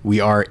 We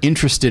are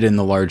interested in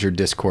the larger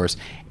discourse,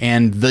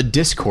 and the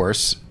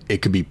discourse,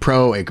 it could be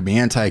pro, it could be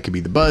anti, it could be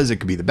the buzz, it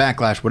could be the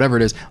backlash, whatever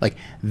it is, like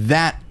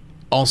that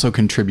also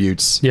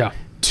contributes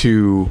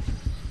to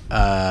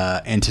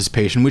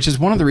anticipation, which is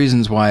one of the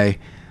reasons why,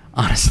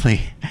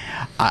 honestly,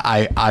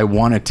 I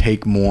want to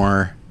take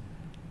more.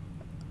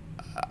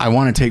 I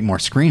want to take more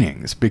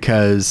screenings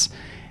because,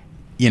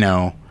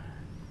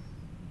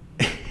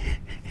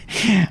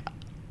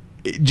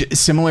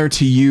 similar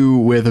to you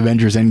with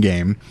Avengers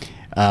Endgame,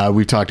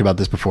 we've talked about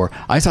this before.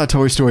 I saw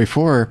Toy Story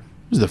 4. It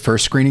was the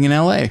first screening in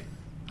LA.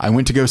 I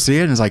went to go see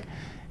it,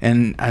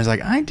 and I was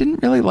like, I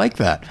didn't really like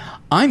that.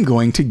 I'm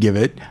going to give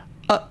it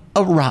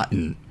a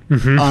rotten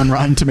on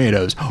Rotten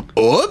Tomatoes.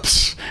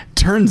 Oops!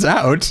 Turns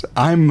out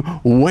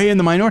I'm way in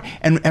the minority,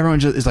 and everyone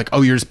just is like,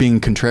 "Oh, you're just being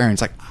contrarian."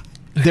 It's like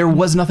there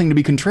was nothing to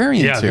be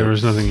contrarian to. There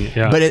was nothing.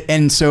 Yeah, but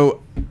and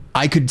so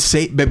I could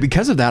say, but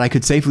because of that, I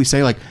could safely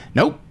say like,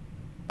 "Nope,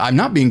 I'm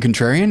not being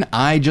contrarian.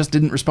 I just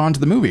didn't respond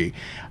to the movie."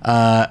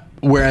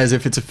 Whereas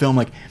if it's a film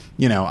like,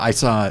 I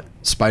saw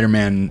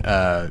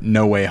Spider-Man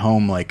No Way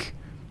Home like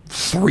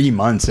 3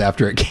 months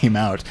after it came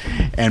out,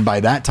 and by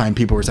that time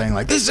people were saying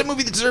like, this is a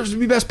movie that deserves to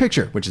be Best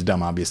Picture, which is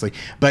dumb obviously,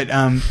 but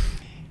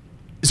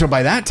so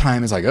by that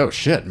time it's like, oh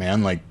shit,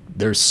 man, like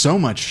there's so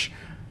much,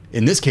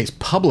 in this case,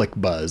 public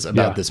buzz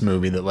about this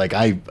movie that like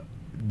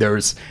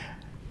there's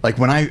like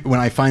when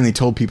I finally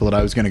told people that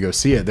I was going to go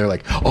see it, they're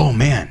like, oh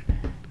man,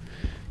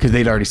 because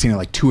they'd already seen it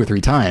like 2 or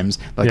 3 times.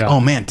 Like, oh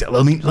man,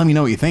 let me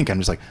know what you think. I'm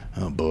just like,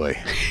 oh boy,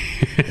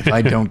 if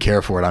I don't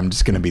care for it, I'm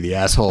just going to be the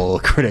asshole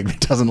critic that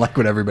doesn't like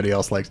what everybody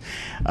else likes.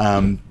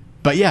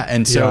 But yeah,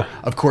 and so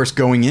of course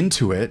going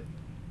into it,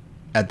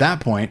 at that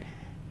point,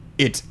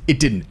 it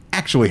didn't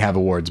actually have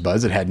awards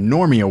buzz. It had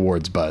Normie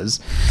awards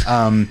buzz,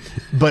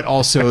 but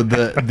also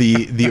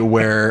the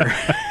aware.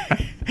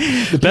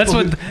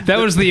 That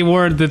was the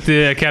award that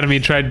the Academy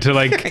tried to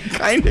like.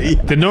 Kind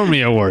of. The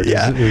Normie Award.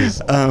 Yeah.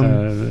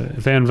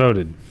 Fan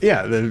voted.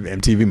 Yeah, the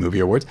MTV Movie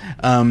Awards.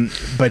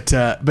 But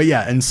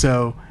yeah, and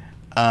so,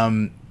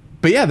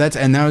 but yeah,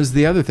 that was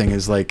the other thing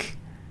is like,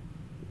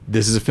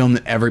 this is a film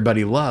that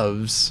everybody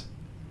loves,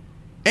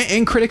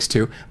 and critics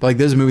too. But like,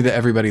 this is a movie that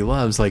everybody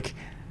loves. Like,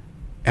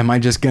 am I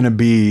just gonna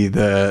be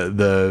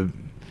the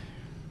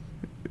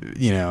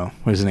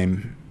what is his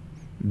name,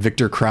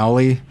 Victor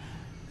Crowley?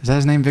 Is that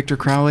his name, Victor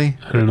Crowley?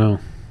 I don't know.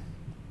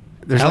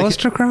 There's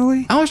Aleister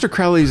Crowley? Aleister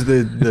Crowley's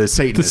the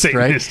Satanist,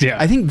 right? Yeah.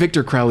 I think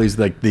Victor Crowley's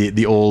like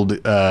the old,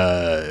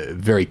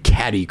 very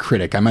catty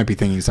critic. I might be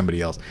thinking of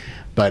somebody else,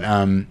 but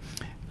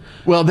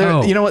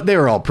well, you know what? They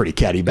were all pretty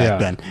catty back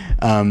then.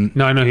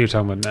 No, I know who you're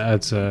talking about.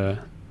 It's isn't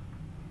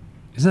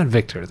that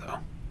Victor though?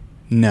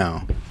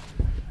 No.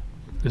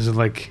 Is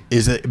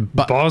it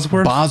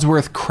Bosworth?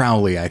 Bosworth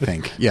Crowley, I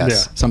think.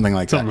 Yes, something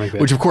like that.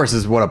 Which, of course,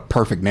 is what a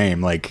perfect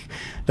name. Like,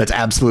 that's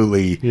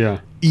absolutely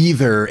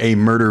either a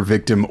murder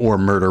victim or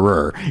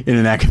murderer in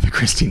an Agatha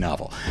Christie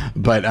novel.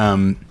 But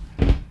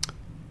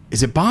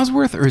is it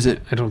Bosworth or is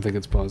it? I don't think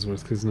it's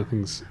Bosworth because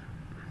nothing's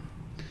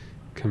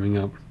coming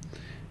up.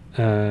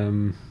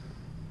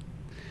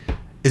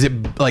 Is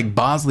it like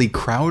Bosley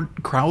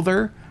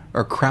Crowther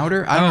or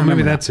Crowder? I don't remember.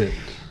 Maybe that's it.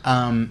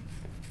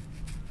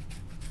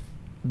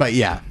 But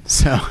yeah,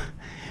 so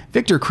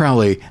Victor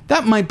Crowley,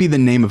 that might be the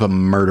name of a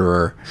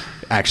murderer.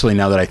 Actually,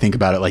 now that I think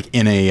about it, like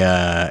in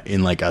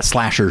a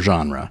slasher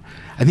genre,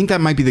 I think that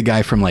might be the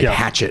guy from like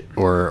Hatchet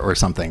or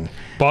something.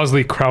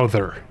 Bosley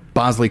Crowther.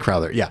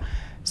 Yeah.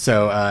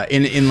 So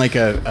in like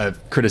a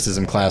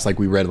criticism class, like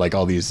we read like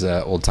all these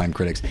old time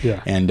critics.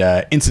 Yeah. And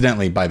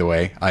incidentally, by the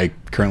way, I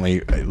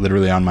currently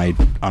literally on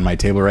my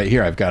table right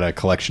here, I've got a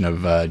collection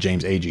of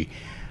James Agee.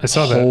 I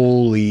saw that.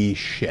 Holy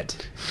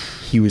shit,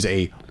 he was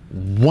a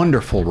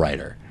wonderful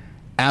writer,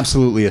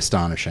 absolutely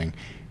astonishing,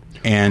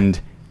 and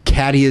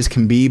catty as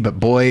can be, but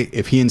boy,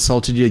 if he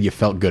insulted you, you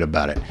felt good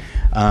about it.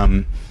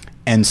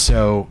 And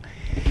so,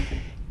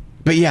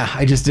 but yeah,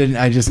 I just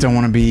don't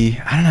want to be,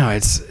 I don't know,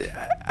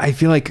 I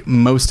feel like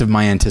most of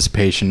my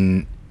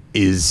anticipation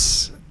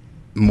is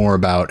more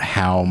about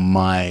how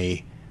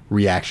my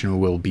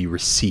reaction will be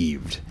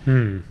received.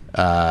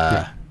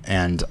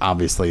 And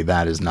obviously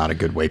that is not a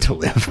good way to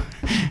live.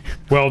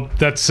 Well,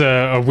 that's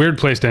a weird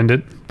place to end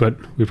it, but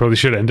we probably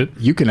should end it.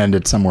 You can end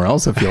it somewhere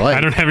else if you like.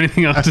 I don't have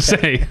anything else to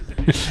say.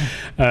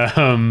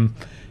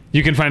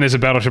 You can find us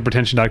at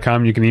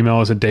battleshippretension.com. You can email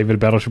us at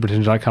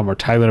david@battleshippretension.com or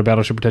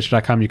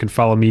tyler@battleshippretension.com. You can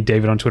follow me,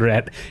 David, on Twitter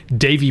at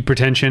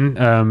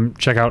DavyPretension.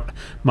 Check out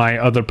my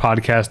other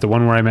podcast, The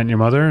One Where I Met Your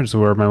Mother. It's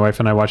where my wife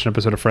and I watch an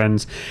episode of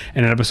Friends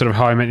and an episode of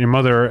How I Met Your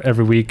Mother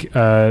every week.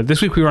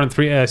 This week we were on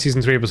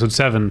season 3, episode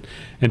 7.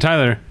 And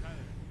Tyler,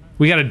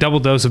 we got a double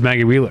dose of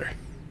Maggie Wheeler.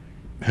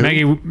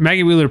 Who?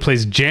 Maggie Wheeler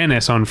plays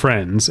Janice on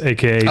Friends,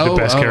 aka the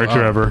best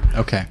character ever.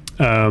 Okay.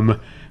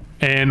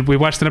 And we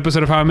watched an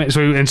episode of How I Met.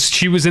 And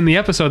she was in the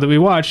episode that we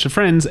watched,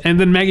 Friends. And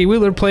then Maggie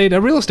Wheeler played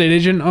a real estate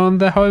agent on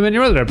the How I Met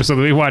Your Mother episode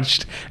that we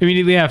watched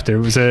immediately after. It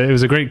was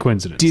a great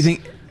coincidence. Do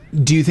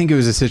you think it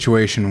was a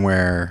situation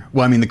where?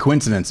 Well, I mean, the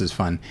coincidence is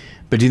fun,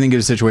 but do you think it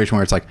was a situation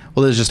where it's like,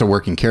 well, there's just a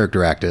working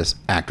character actress,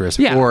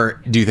 yeah.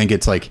 Or do you think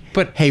it's like,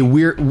 but hey,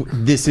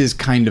 this is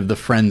kind of the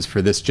Friends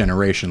for this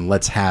generation.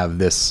 Let's have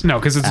this. No,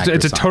 because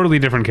it's a totally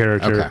different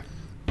character. Okay.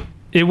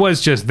 It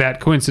was just that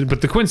coincidence,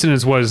 but the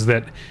coincidence was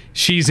that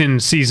she's in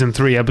season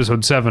 3,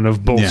 episode 7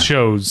 of both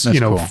shows.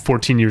 Cool.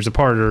 14 years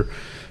apart, or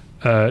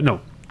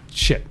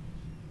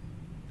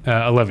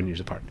 11 years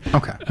apart.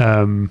 Okay.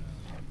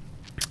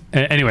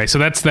 Anyway, so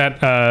that's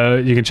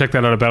that. You can check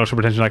that out at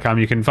battleshippretension.com.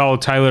 You can follow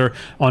Tyler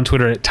on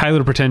Twitter at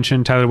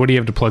TylerPretension. Tyler, what do you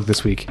have to plug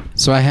this week?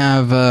 So I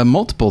have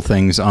multiple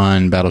things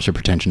on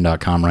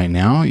battleshippretension.com right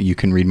now. You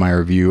can read my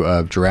review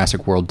of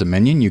Jurassic World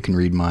Dominion. You can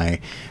read my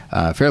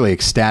fairly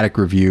ecstatic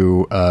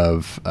review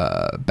of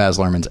Baz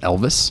Luhrmann's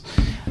Elvis.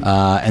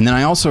 And then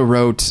I also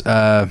wrote...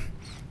 I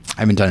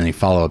haven't done any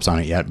follow-ups on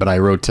it yet, but I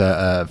wrote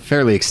a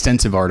fairly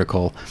extensive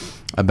article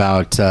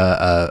about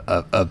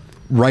a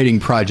writing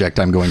project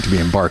I'm going to be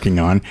embarking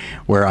on,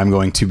 where I'm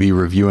going to be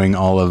reviewing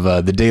all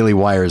of the Daily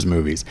Wire's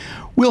movies.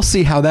 We'll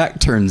see how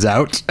that turns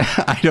out.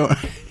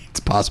 It's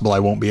possible I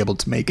won't be able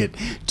to make it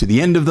to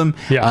the end of them.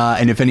 Yeah.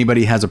 And if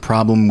anybody has a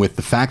problem with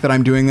the fact that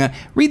I'm doing that,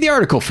 read the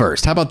article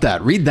first. How about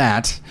that? Read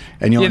that,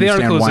 and you'll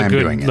understand why I'm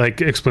doing it.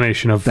 Like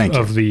explanation of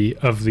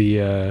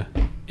the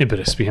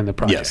impetus behind the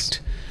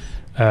project. Yes.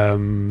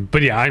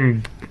 But yeah,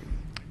 I'm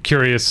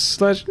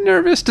curious /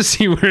 nervous to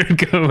see where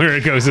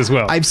it goes as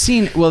well.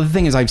 The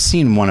thing is, I've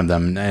seen one of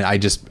them, and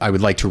I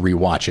would like to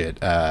rewatch it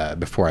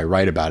before I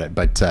write about it,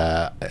 but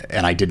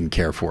and I didn't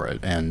care for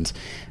it.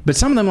 But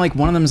some of them, like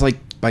one of them is like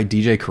by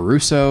DJ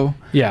Caruso.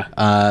 Yeah.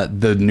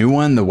 The new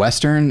one, the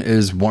Western,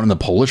 is one of the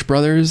Polish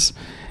brothers.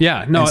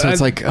 Yeah. No. And so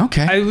it's like,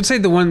 okay. I would say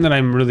the one that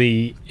I'm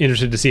really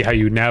interested to see how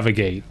you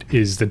navigate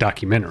is the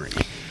documentary,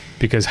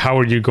 because how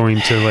are you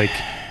going to, like,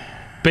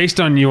 based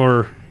on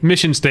your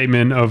mission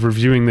statement of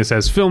reviewing this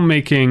as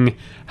filmmaking,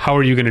 how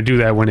are you going to do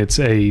that when it's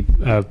a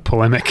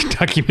polemic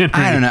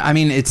documentary? I don't know. I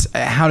mean, it's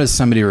how does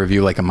somebody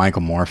review like a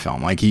Michael Moore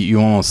film? Like you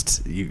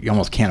almost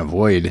can't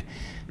avoid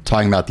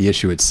talking about the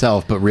issue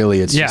itself, but really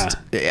it's just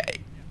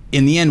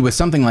in the end with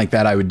something like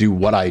that, I would do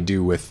what I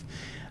do with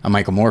a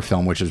Michael Moore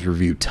film, which is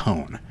review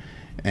tone.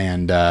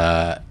 And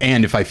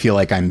if I feel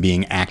like I'm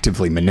being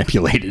actively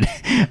manipulated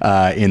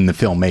in the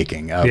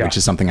filmmaking, which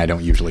is something I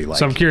don't usually like.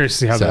 So I'm curious to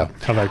see how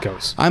that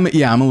goes. I'm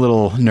a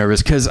little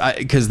nervous because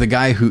the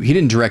guy who he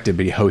didn't direct it,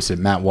 but he hosted,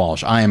 Matt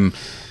Walsh. I am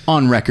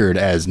on record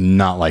as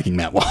not liking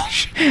Matt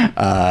Walsh,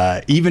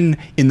 even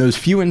in those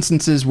few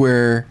instances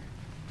where,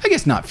 I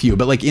guess not few,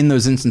 but like in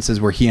those instances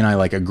where he and I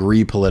like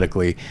agree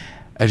politically.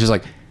 I was just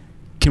like,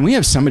 can we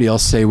have somebody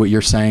else say what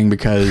you're saying?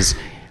 Because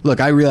look,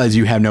 I realize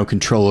you have no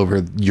control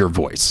over your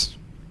voice.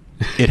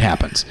 It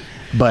happens.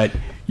 But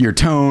your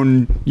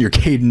tone, your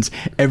cadence,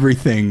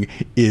 everything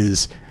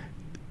is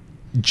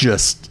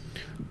just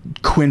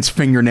Quint's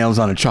fingernails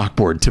on a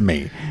chalkboard to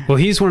me. Well,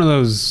 he's one of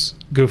those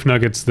goof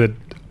nuggets that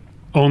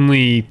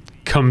only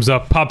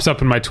pops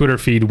up in my Twitter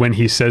feed when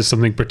he says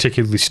something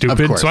particularly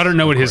stupid. So I don't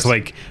know what his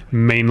like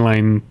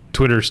mainline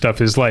Twitter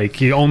stuff is like.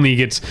 He only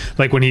gets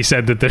like when he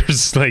said that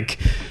there's like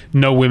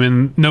no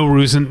reason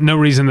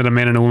that a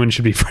man and a woman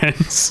should be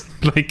friends.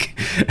 Like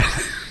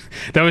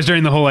that was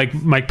during the whole like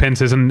Mike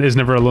Pence is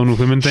never alone with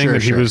women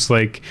thing. He was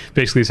like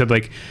basically said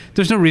like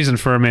there's no reason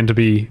for a man to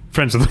be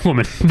friends with a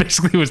woman.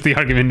 Basically was the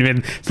argument.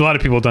 And a lot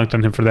of people dunked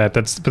on him for that.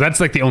 That's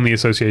like the only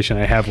association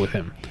I have with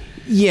him.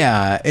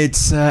 Yeah,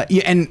 it's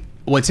and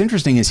what's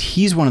interesting is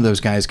he's one of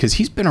those guys because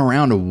he's been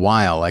around a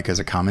while, like as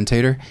a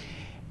commentator,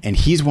 and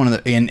he's one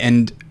of the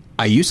and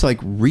I used to like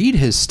read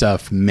his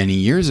stuff many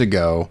years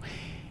ago,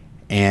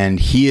 and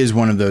he is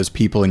one of those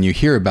people, and you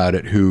hear about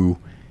it, who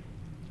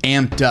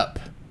amped up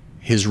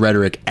his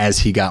rhetoric as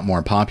he got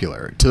more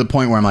popular to the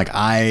point where I'm like,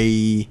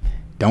 I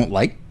don't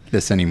like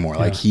this anymore.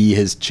 Like he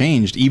has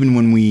changed. Even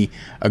when we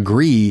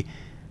agree,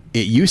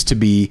 it used to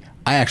be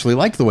I actually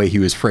liked the way he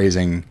was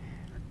phrasing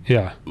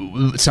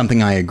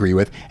something I agree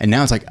with, and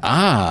now it's like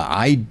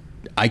I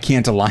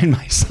can't align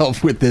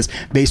myself with this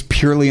based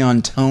purely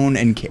on tone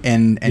and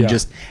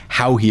just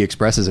how he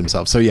expresses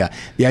himself. So yeah,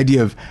 the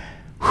idea of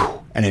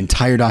an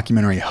entire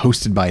documentary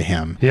hosted by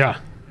him,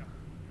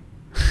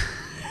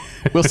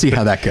 we'll see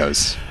how that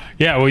goes.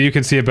 Yeah, well, you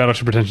can see at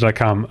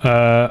battleshippretension.com.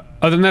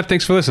 Other than that,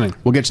 thanks for listening.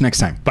 We'll get you next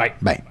time.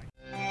 Bye.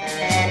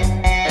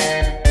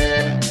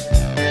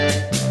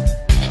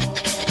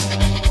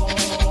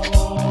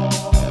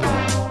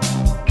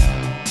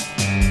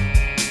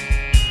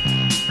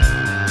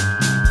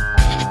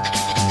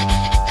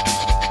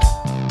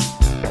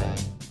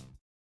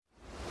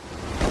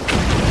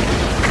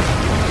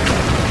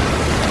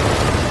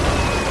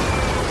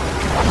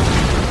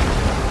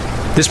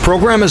 This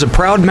program is a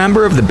proud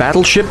member of the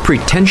Battleship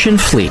Pretension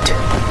Fleet.